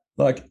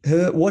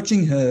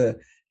 Watching her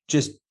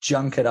just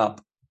junk it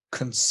up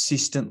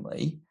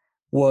consistently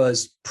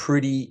was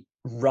pretty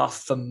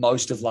rough for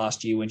most of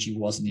last year when she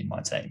wasn't in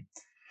my team.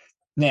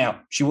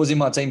 Now, she was in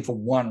my team for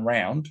 1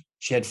 round.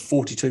 She had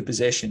 42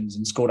 possessions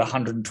and scored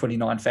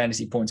 129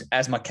 fantasy points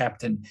as my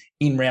captain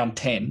in round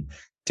 10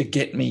 to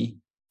get me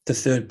to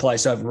 3rd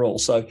place overall.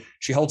 So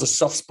she holds a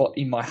soft spot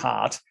in my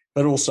heart,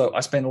 but also I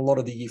spent a lot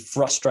of the year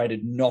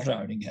frustrated not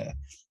owning her.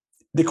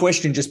 The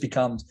question just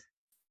becomes,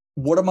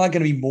 what am I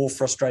going to be more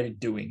frustrated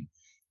doing?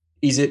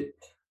 Is it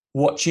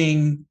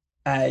watching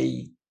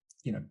Ebony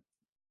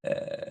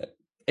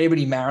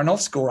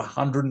Marinoff score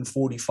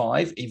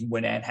 145, even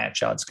when Anne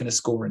Hatchard's going to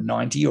score a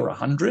 90 or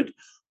 100?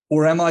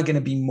 Or am I going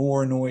to be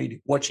more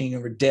annoyed watching a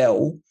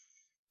Riddell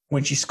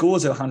when she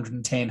scores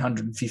 110,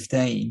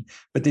 115,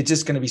 but there's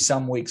just going to be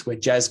some weeks where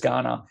Jas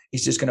Garner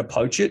is just going to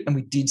poach it, and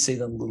we did see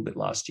that a little bit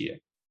last year.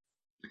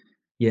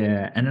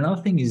 Yeah, and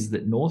another thing is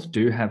that North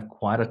do have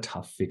quite a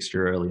tough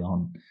fixture early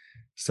on.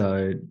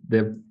 So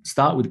they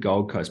start with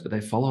Gold Coast, but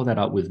they follow that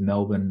up with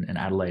Melbourne and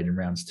Adelaide in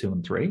rounds 2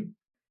 and 3.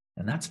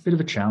 And that's a bit of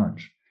a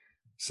challenge.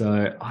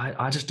 So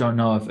I just don't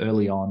know if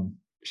early on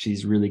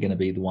she's really going to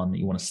be the one that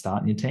you want to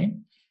start in your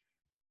team.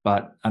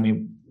 But I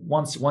mean,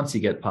 once you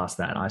get past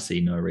that, I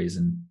see no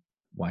reason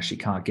why she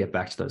can't get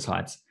back to those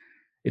heights.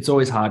 It's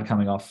always hard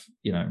coming off,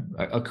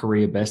 a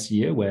career best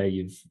year where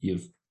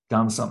you've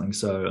done something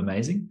so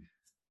amazing.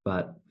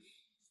 But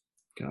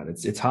God,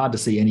 it's hard to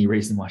see any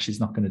reason why she's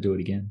not going to do it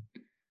again.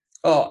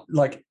 Oh,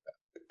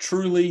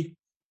 truly,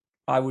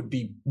 I would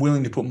be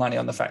willing to put money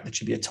on the fact that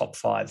she'd be a top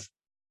 5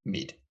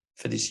 mid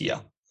for this year,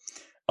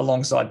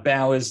 alongside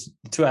Bowers,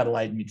 the 2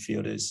 Adelaide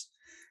midfielders.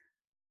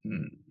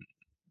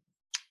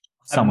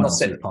 Someone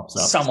else who pops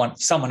up.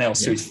 Someone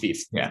else who's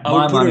 5th. Yeah,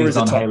 my money is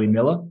on Hayley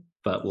Miller,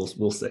 but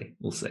we'll see.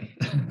 We'll see.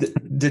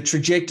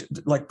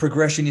 the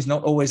progression is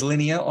not always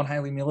linear on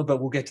Hayley Miller, but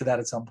we'll get to that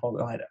at some point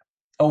later.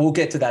 We'll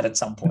get to that at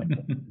some point.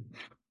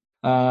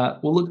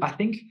 Well, look, I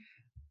think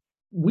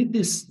with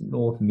this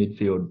North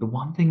midfield, the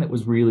one thing that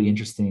was really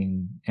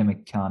interesting, Emma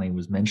Kearney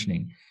was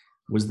mentioning,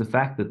 was the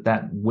fact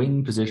that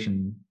wing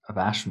position of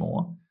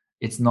Ashmore,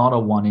 it's not a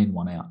 1 in,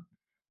 1 out.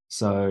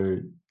 So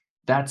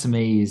that to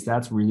me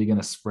that's really going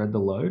to spread the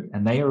load,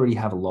 and they already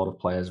have a lot of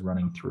players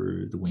running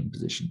through the wing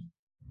position.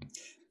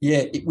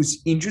 Yeah, it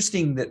was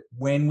interesting that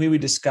when we were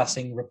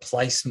discussing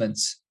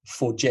replacements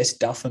for Jess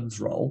Duffin's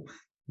role,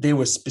 there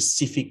were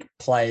specific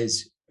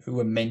players who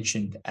were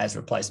mentioned as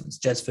replacements.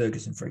 Jas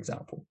Ferguson, for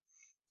example.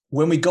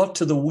 When we got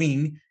to the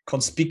wing,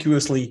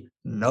 conspicuously,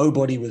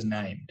 nobody was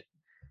named.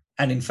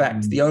 And in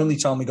fact, the only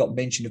time we got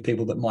mention of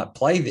people that might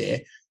play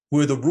there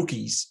were the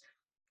rookies,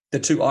 the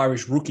two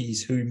Irish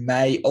rookies who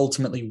may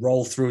ultimately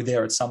roll through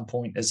there at some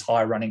point as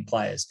high-running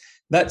players.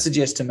 That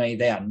suggests to me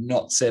they are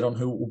not set on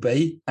who it will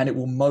be, and it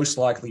will most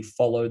likely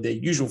follow their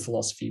usual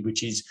philosophy,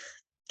 which is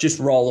just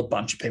roll a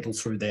bunch of people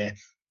through there.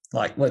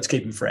 Like, let's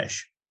keep them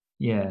fresh.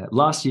 Yeah,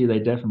 last year they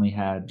definitely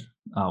had,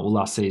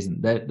 last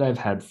season, they've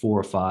had 4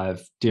 or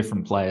 5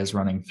 different players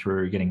running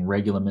through, getting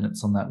regular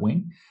minutes on that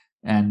wing.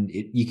 And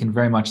you can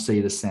very much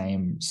see the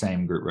same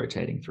group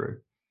rotating through.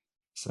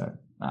 So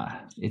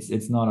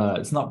it's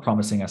not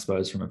promising, I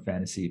suppose, from a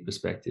fantasy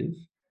perspective.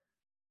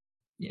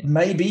 Yeah.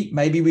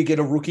 Maybe we get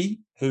a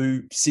rookie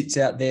who sits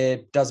out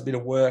there, does a bit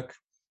of work,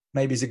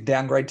 maybe is a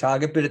downgrade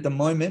target. But at the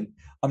moment,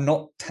 I'm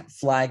not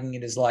flagging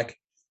it as like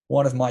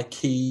one of my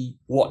key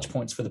watch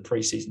points for the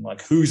preseason,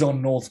 like who's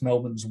on North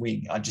Melbourne's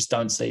wing. I just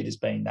don't see it as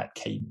being that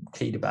key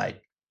debate.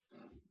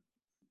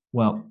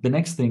 Well, the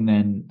next thing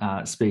then,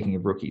 speaking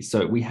of rookies,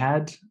 so we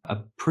had a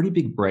pretty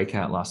big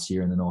breakout last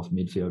year in the North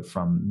midfield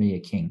from Mia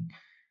King,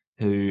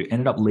 who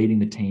ended up leading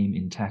the team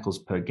in tackles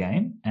per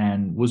game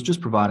and was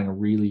just providing a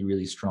really,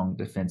 really strong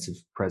defensive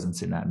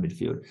presence in that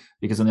midfield.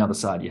 Because on the other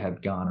side, you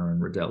had Garner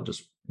and Riddell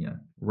just,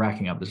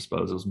 racking up the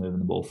disposals, moving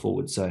the ball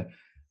forward. So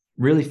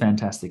really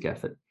fantastic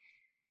effort.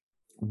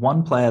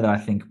 One player that I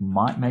think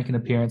might make an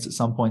appearance at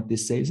some point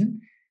this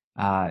season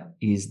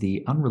is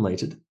the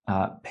unrelated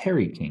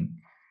Perri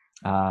King,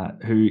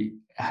 who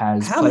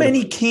has... How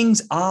many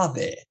Kings are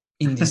there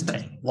in this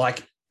team?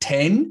 Like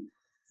 10?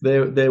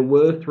 There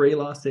were 3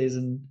 last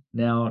season.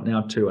 Now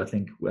 2. I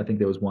think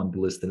there was 1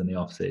 listed in the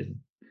off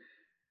season.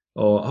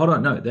 Or hold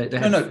on, no, they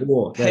had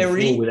 4. They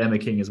Perri, had 4 with Emma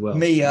King as well.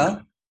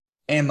 Mia,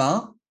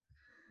 Emma.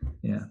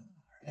 Yeah.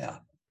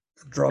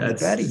 Drop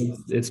Batty.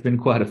 It's been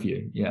quite a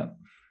few. Yeah.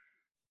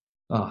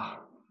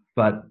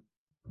 But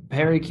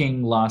Perri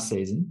King last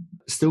season,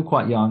 still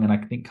quite young, and I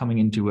think coming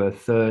into her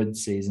 3rd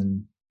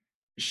season,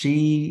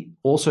 she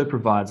also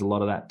provides a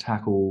lot of that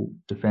tackle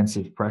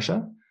defensive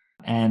pressure.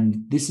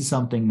 And this is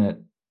something that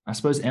I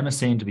suppose Emma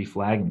seemed to be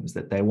flagging, is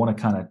that they want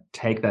to kind of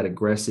take that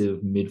aggressive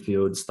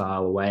midfield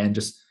style away and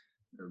just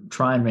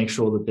try and make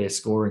sure that their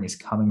scoring is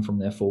coming from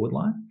their forward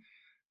line,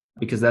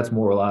 because that's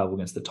more reliable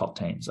against the top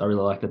teams. I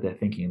really like that they're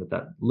thinking of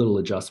that little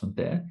adjustment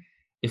there.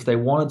 If they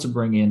wanted to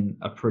bring in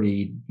a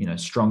pretty,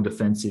 strong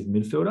defensive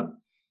midfielder,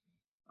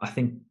 I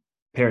think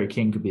Perri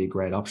King could be a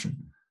great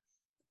option.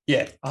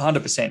 Yeah,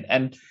 100%.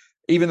 And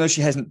even though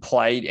she hasn't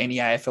played any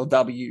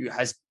AFLW,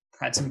 has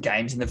had some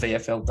games in the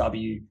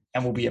VFLW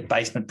and will be a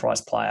basement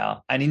price player,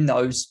 and in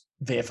those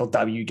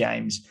VFLW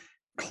games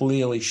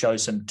clearly show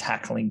some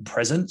tackling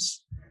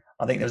presence.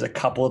 I think there was a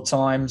couple of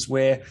times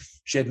where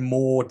she had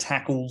more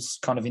tackles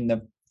kind of in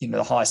the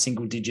the high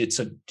single digits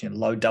or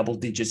low double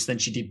digits than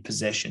she did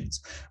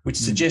possessions, which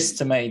suggests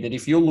to me that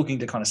if you're looking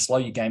to kind of slow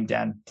your game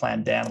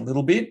plan down a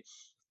little bit,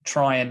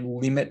 try and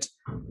limit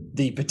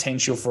the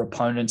potential for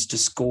opponents to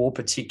score,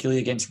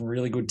 particularly against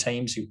really good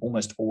teams who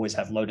almost always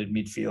have loaded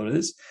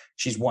midfielders,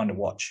 she's one to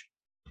watch.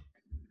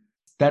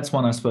 That's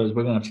one I suppose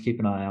we're going to have to keep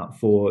an eye out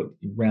for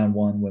round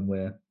 1 when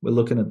we're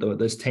looking at what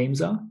those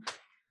teams are.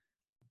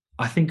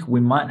 I think we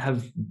might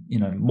have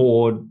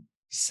more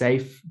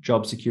safe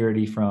job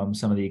security from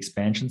some of the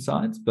expansion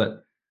sides,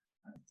 but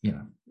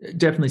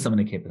definitely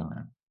something to keep an eye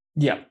on.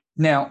 Yeah.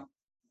 Now,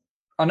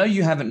 I know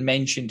you haven't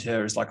mentioned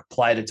her as like a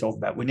player to talk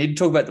about. We need to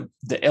talk about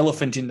the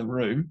elephant in the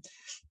room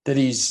that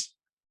is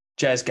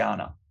Jas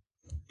Garner.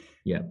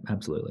 Yeah,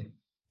 absolutely.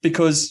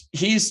 Because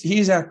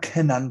here's our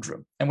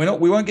conundrum, and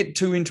we won't get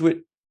too into it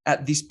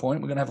at this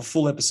point. We're going to have a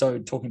full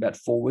episode talking about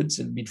forwards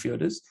and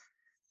midfielders.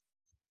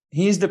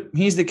 Here's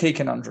the key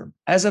conundrum.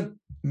 As a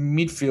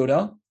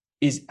midfielder,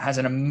 has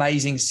an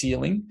amazing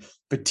ceiling,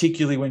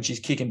 particularly when she's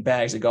kicking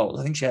bags of goals.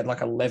 I think she had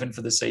like 11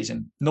 for the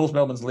season. North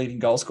Melbourne's leading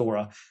goal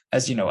scorer,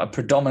 as a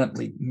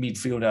predominantly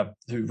midfielder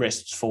who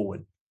rests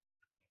forward.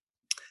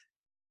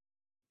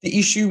 The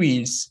issue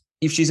is,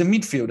 if she's a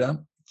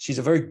midfielder, she's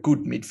a very good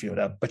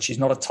midfielder, but she's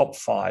not a top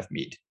 5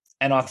 mid.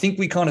 And I think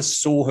we kind of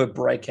saw her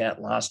break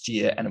out last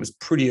year, and it was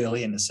pretty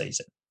early in the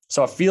season.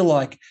 So I feel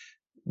like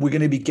we're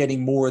going to be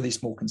getting more of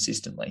this more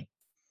consistently.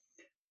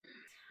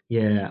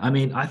 Yeah, I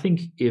mean, I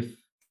think if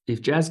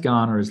Jas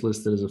Garner is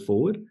listed as a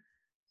forward,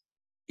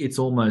 it's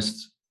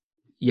almost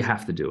you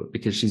have to do it,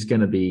 because she's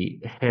going to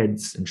be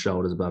heads and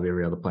shoulders above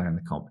every other player in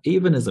the comp.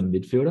 Even as a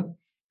midfielder,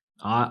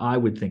 I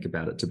would think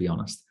about it, to be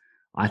honest.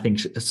 I think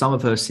some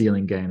of her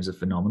ceiling games are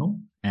phenomenal,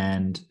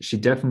 and she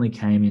definitely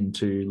came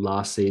into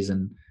last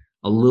season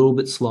a little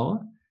bit slower.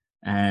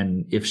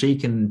 And if she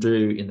can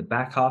do in the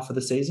back half of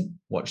the season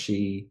what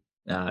she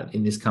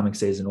in this coming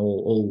season,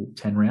 all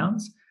 10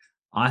 rounds,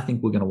 I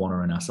think we're going to want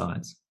her in our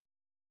sides.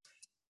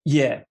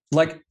 Yeah,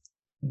 like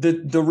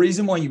the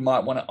reason why you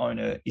might want to own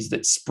her is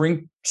that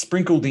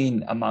sprinkled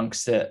in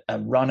amongst a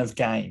run of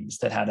games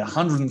that had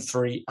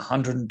 103,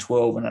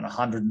 112, and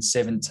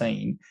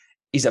 117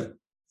 is a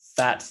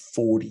fat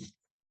 40.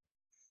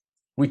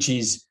 which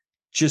is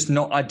just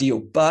not ideal.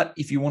 But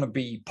if you want to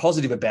be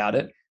positive about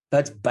it,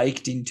 that's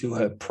baked into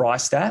her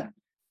price stat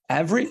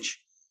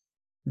average.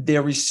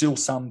 There is still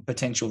some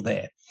potential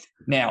there.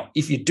 Now,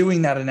 if you're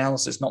doing that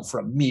analysis not for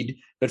a mid,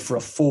 but for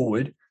a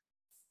forward,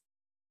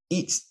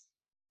 it's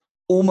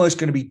almost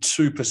going to be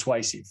too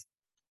persuasive.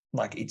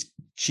 Like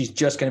she's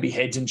just going to be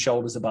heads and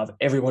shoulders above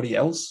everybody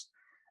else.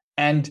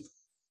 And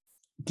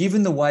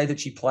given the way that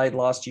she played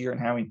last year and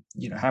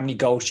how many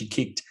goals she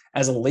kicked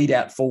as a lead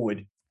out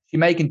forward, she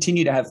may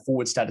continue to have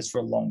forward status for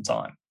a long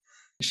time.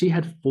 She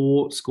had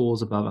 4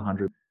 scores above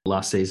 100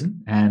 last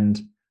season, and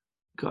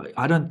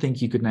I don't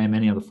think you could name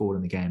any other forward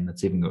in the game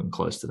that's even gotten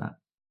close to that.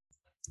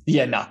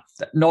 Yeah,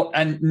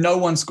 no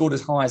one scored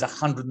as high as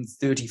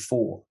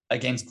 134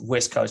 against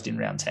West Coast in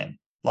round 10.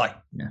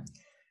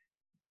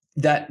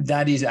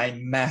 That is a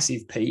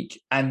massive peak,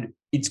 and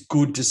it's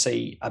good to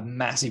see a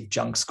massive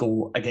junk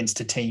score against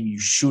a team you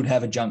should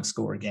have a junk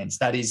score against.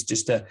 That is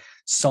just a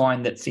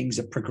sign that things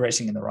are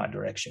progressing in the right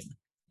direction.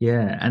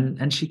 Yeah,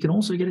 and she can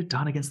also get it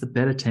done against the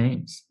better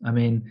teams. I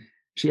mean,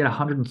 she had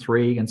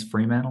 103 against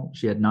Fremantle.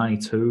 She had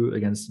 92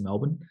 against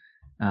Melbourne,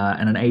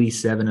 and an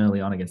 87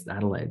 early on against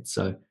Adelaide.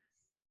 So,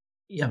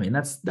 yeah, I mean,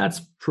 that's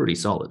pretty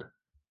solid.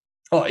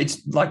 Oh,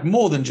 it's like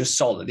more than just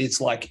solid.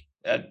 It's like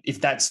if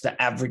that's the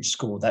average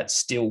score, that's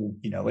still,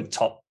 a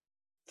top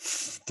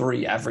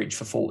 3 average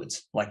for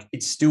forwards. Like,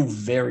 it's still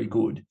very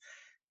good.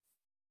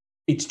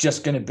 It's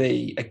just going to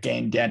be,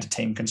 again, down to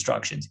team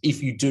constructions. If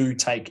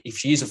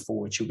she is a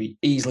forward, she'll be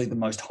easily the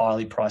most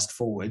highly priced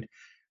forward,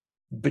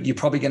 but you're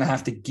probably going to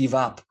have to give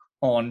up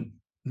on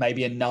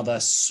maybe another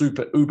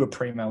super uber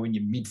primo in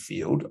your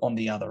midfield on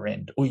the other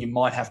end, or you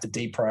might have to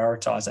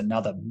deprioritize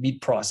another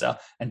mid-pricer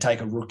and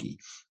take a rookie.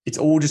 It's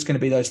all just going to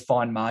be those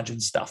fine margin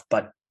stuff,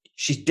 but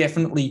she's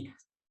definitely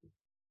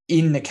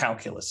in the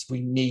calculus.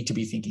 We need to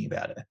be thinking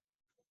about her.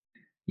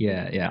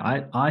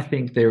 Yeah. I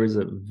think there is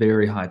a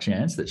very high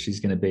chance that she's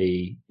going to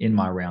be in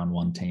my round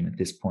 1 team at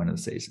this point of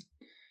the season.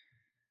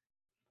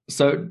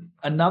 So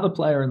another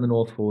player in the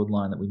North forward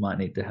line that we might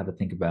need to have a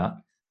think about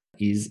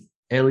is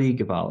Ashleigh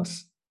Riddell.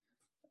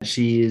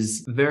 She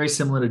is very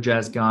similar to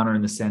Jas Garner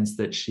in the sense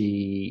that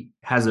she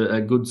has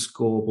a good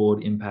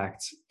scoreboard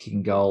impact,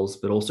 kicking goals,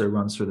 but also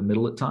runs through the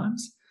middle at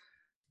times.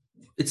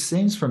 It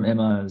seems from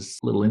Emma's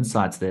little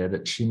insights there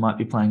that she might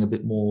be playing a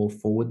bit more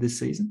forward this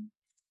season.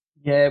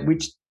 Yeah,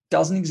 which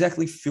doesn't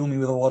exactly fill me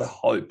with a lot of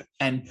hope.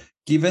 And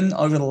given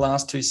over the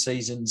last 2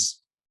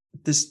 seasons,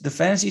 the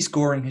fantasy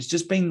scoring has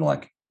just been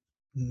like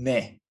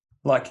meh,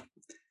 like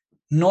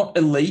not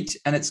elite,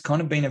 and it's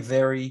kind of been a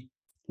very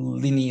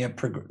linear,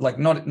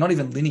 not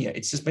even linear.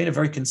 It's just been a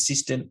very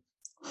consistent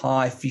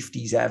high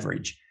 50s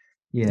average.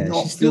 Yeah,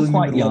 she's still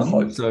quite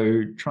young,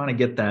 so trying to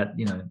get that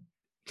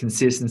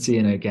consistency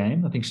in her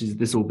game. I think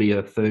this will be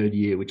her 3rd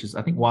year, which is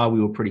I think why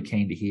we were pretty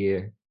keen to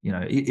hear.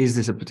 Is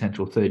this a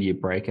potential 3rd year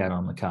breakout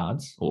on the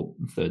cards, or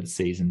 3rd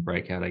season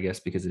breakout? I guess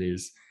because it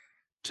is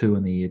 2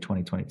 in the year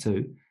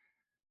 2022,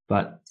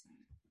 but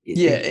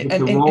if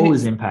the role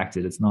is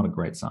impacted, it's not a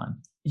great sign.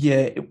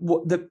 Yeah,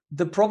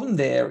 the problem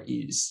there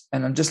is,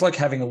 and I'm just like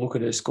having a look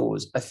at her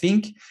scores. I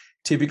think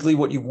typically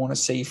what you want to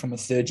see from a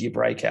 3rd year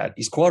breakout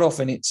is quite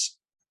often it's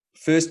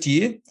 1st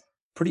year,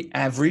 pretty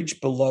average,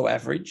 below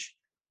average.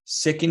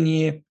 2nd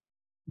year,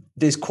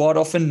 there's quite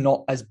often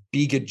not as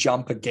big a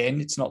jump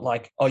again. It's not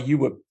like, oh, you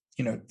were,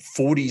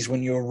 40s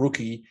when you're a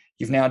rookie.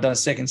 You've now done a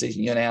 2nd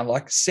season. You're now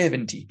like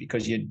 70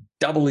 because you're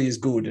doubly as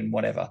good and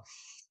whatever.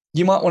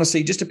 You might want to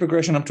see just a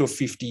progression up to a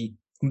 50.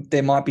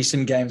 There might be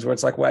some games where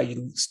it's like, wow,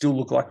 you still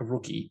look like a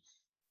rookie.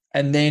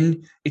 And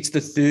then it's the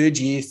 3rd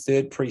year,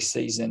 3rd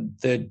preseason,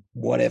 3rd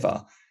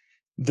whatever,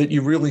 that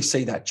you really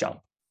see that jump.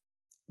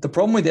 The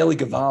problem with Ashleigh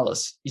Riddell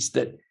is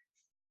that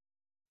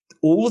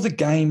all of the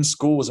game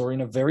scores are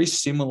in a very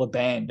similar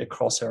band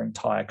across her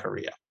entire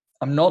career.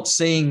 I'm not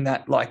seeing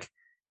that like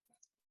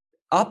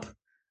up,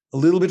 a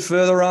little bit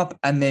further up,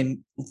 and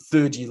then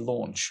 3rd year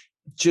launch.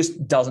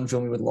 Just doesn't fill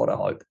me with a lot of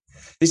hope.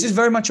 This is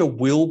very much a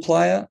will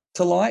player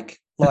to like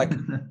a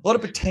lot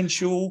of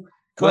potential.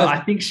 I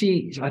think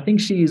she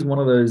is one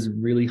of those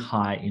really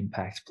high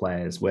impact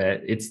players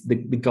where it's the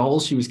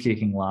goals she was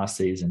kicking last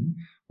season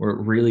were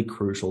at really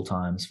crucial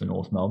times for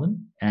North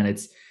Melbourne, and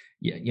it's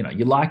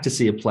you like to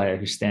see a player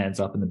who stands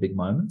up in the big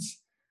moments.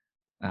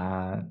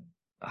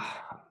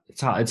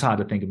 It's hard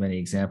to think of many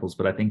examples,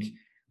 but I think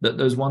that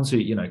those ones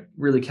who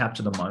really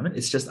capture the moment,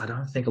 it's just I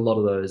don't think a lot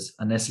of those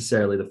are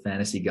necessarily the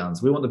fantasy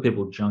guns. We want the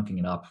people junking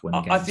it up when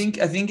I think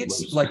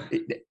it's like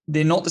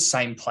they're not the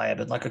same player,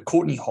 but like a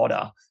Courtney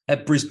Hodder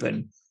at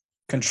Brisbane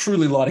can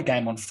truly light a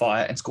game on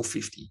fire and score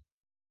 50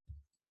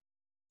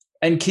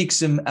 and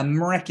kicks a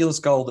miraculous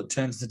goal that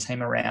turns the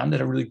team around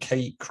at a really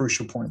key,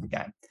 crucial point of the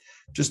game.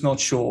 Just not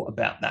sure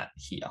about that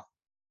here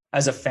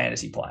as a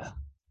fantasy player.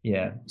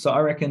 Yeah. So I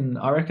reckon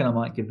I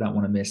might give that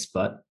one a miss,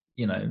 but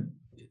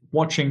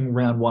watching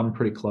round 1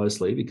 pretty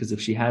closely, because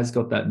if she has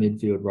got that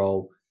midfield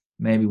role,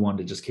 maybe one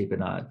to just keep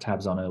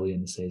tabs on early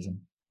in the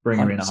season. Bring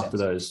her 100%. In after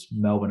those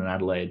Melbourne and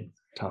Adelaide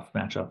tough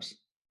matchups.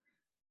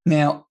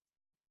 Now,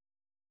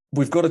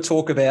 we've got to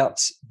talk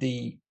about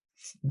the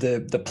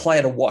the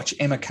player to watch,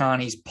 Emma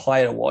Kearney's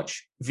player to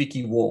watch,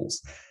 Vikki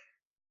Wall's.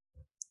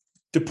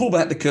 To pull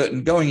back the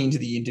curtain, going into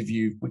the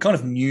interview, we kind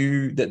of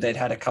knew that they'd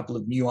had a couple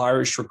of new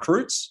Irish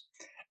recruits,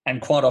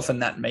 and quite often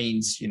that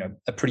means,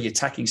 a pretty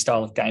attacking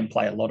style of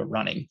gameplay, a lot of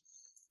running.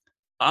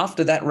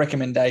 After that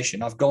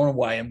recommendation, I've gone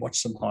away and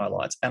watched some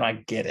highlights, and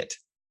I get it.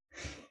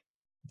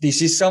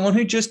 This is someone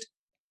who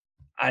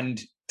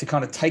and to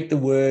kind of take the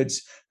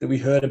words that we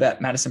heard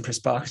about Madison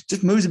Press-Sparks,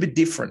 just moves a bit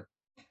different.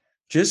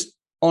 Just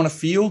on a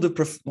field of,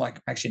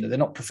 they're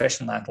not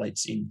professional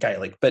athletes in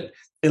Gaelic, but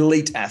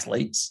elite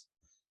athletes,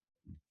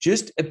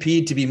 just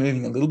appeared to be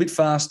moving a little bit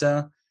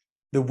faster.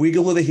 The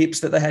wiggle of the hips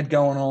that they had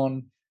going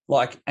on,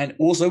 and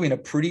also in a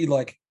pretty,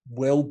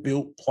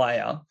 well-built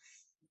player,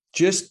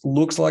 just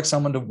looks like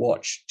someone to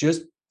watch,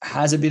 just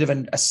has a bit of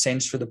a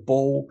sense for the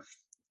ball.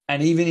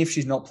 And even if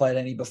she's not played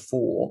any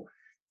before,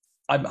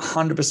 I'm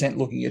 100%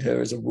 looking at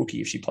her as a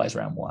rookie if she plays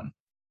round one.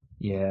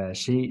 Yeah,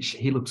 she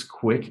looks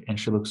quick and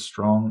she looks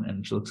strong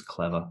and she looks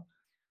clever.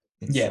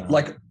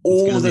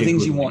 All of the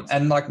things you want.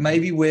 And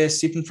maybe we're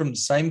sipping from the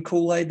same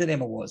Kool-Aid that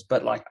Emma was,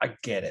 but I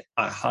get it.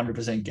 I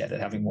 100% get it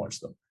having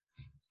watched them.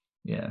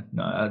 Yeah,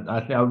 no,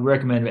 I would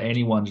recommend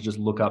anyone to just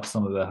look up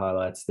some of her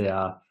highlights.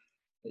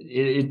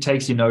 It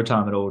takes you no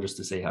time at all just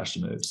to see how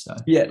she moves. So.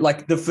 Yeah,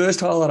 the first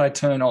highlight I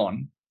turn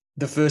on,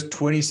 the first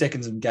 20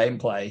 seconds of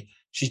gameplay,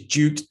 she's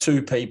duped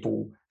two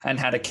people and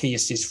had a key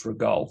assist for a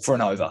goal, for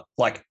an over.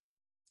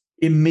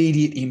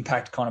 Immediate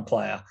impact kind of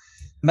player.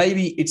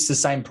 Maybe it's the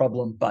same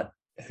problem, but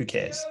who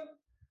cares?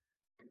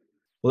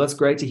 Well, that's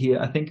great to hear.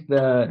 I think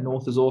the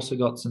North has also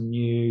got some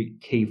new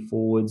key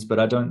forwards, but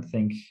I don't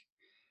think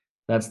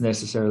that's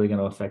necessarily going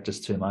to affect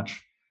us too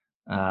much.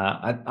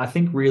 I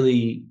think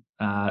really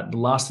the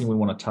last thing we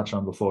want to touch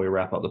on before we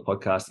wrap up the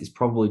podcast is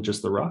probably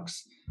just the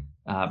rucks,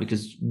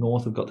 because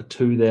North have got the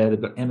two there. They've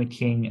got Emma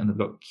King and they've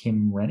got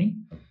Kim Rennie.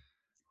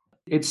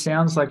 It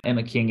sounds like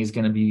Emma King is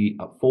going to be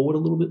up forward a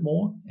little bit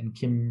more, and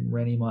Kim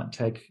Rennie might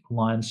take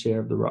lion's share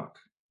of the ruck.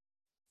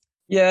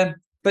 Yeah,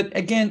 but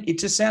again, it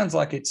just sounds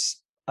like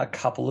it's a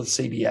couple of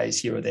CBAs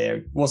here or there.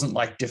 It wasn't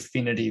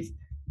definitive.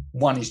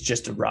 One is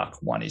just a ruck,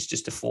 one is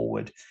just a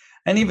forward.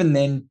 And even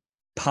then,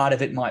 part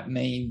of it might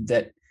mean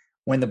that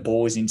when the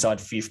ball is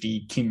inside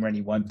 50, Kim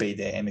Rennie won't be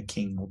there. Emma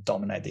King will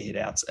dominate the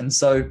hit-outs. And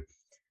so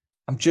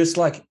I'm just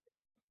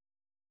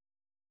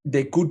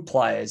they're good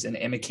players, and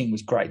Emma King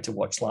was great to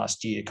watch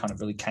last year, kind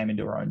of really came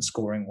into her own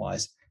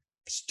scoring-wise.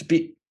 Just a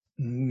bit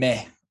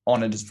meh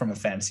on it from a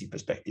fantasy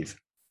perspective.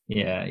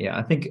 Yeah.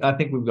 I think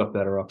we've got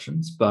better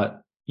options,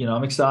 but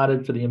I'm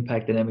excited for the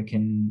impact that Emma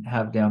can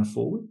have down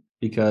forward,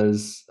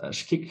 because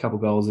she kicked a couple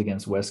goals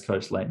against West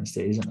Coast late in the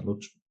season. It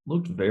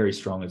looked very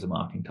strong as a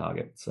marking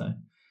target. So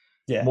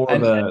yeah,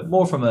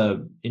 more from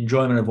a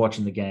enjoyment of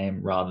watching the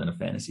game rather than a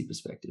fantasy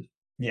perspective.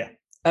 Yeah.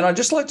 And I'd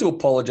just like to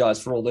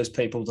apologise for all those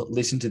people that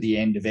listen to the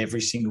end of every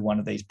single one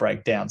of these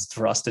breakdowns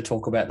for us to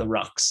talk about the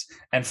rucks,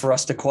 and for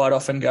us to quite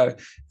often go,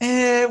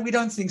 we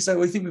don't think so.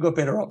 We think we've got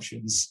better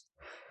options.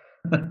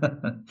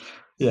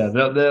 Yeah,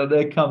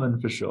 they're coming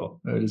for sure.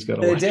 They're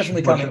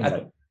definitely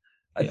coming.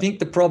 I think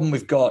the problem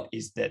we've got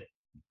is that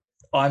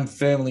I'm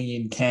firmly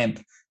in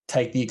camp.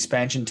 Take the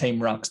expansion team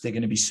rucks; they're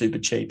going to be super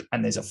cheap,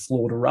 and there's a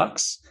floor to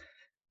rucks.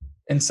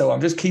 And so I'm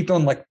just keep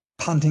on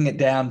punting it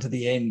down to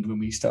the end when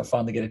we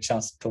finally get a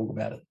chance to talk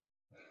about it.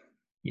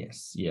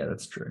 Yes, yeah,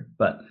 that's true.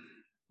 But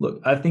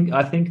look, I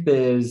think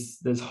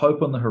there's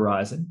hope on the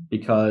horizon,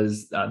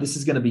 because this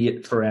is going to be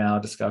it for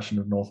our discussion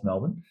of North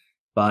Melbourne.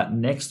 But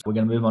next, we're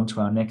going to move on to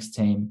our next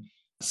team,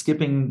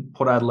 skipping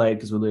Port Adelaide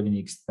because we're leaving the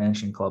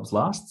expansion clubs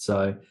last.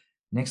 So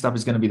next up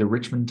is going to be the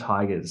Richmond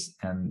Tigers,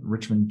 and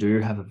Richmond do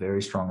have a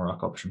very strong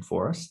ruck option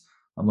for us.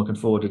 I'm looking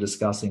forward to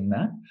discussing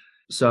that.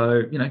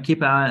 So,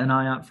 keep an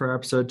eye out for our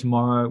episode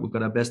tomorrow. We've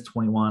got our best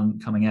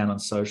 21 coming out on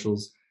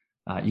socials.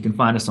 You can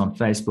find us on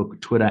Facebook,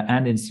 Twitter,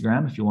 and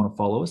Instagram if you want to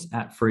follow us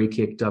at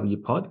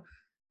FreeKickWPod.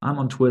 I'm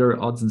on Twitter at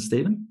Odds and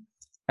Stephen.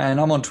 And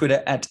I'm on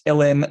Twitter at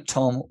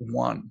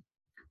LMTom1.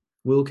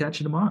 We'll catch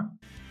you tomorrow.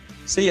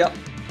 See ya.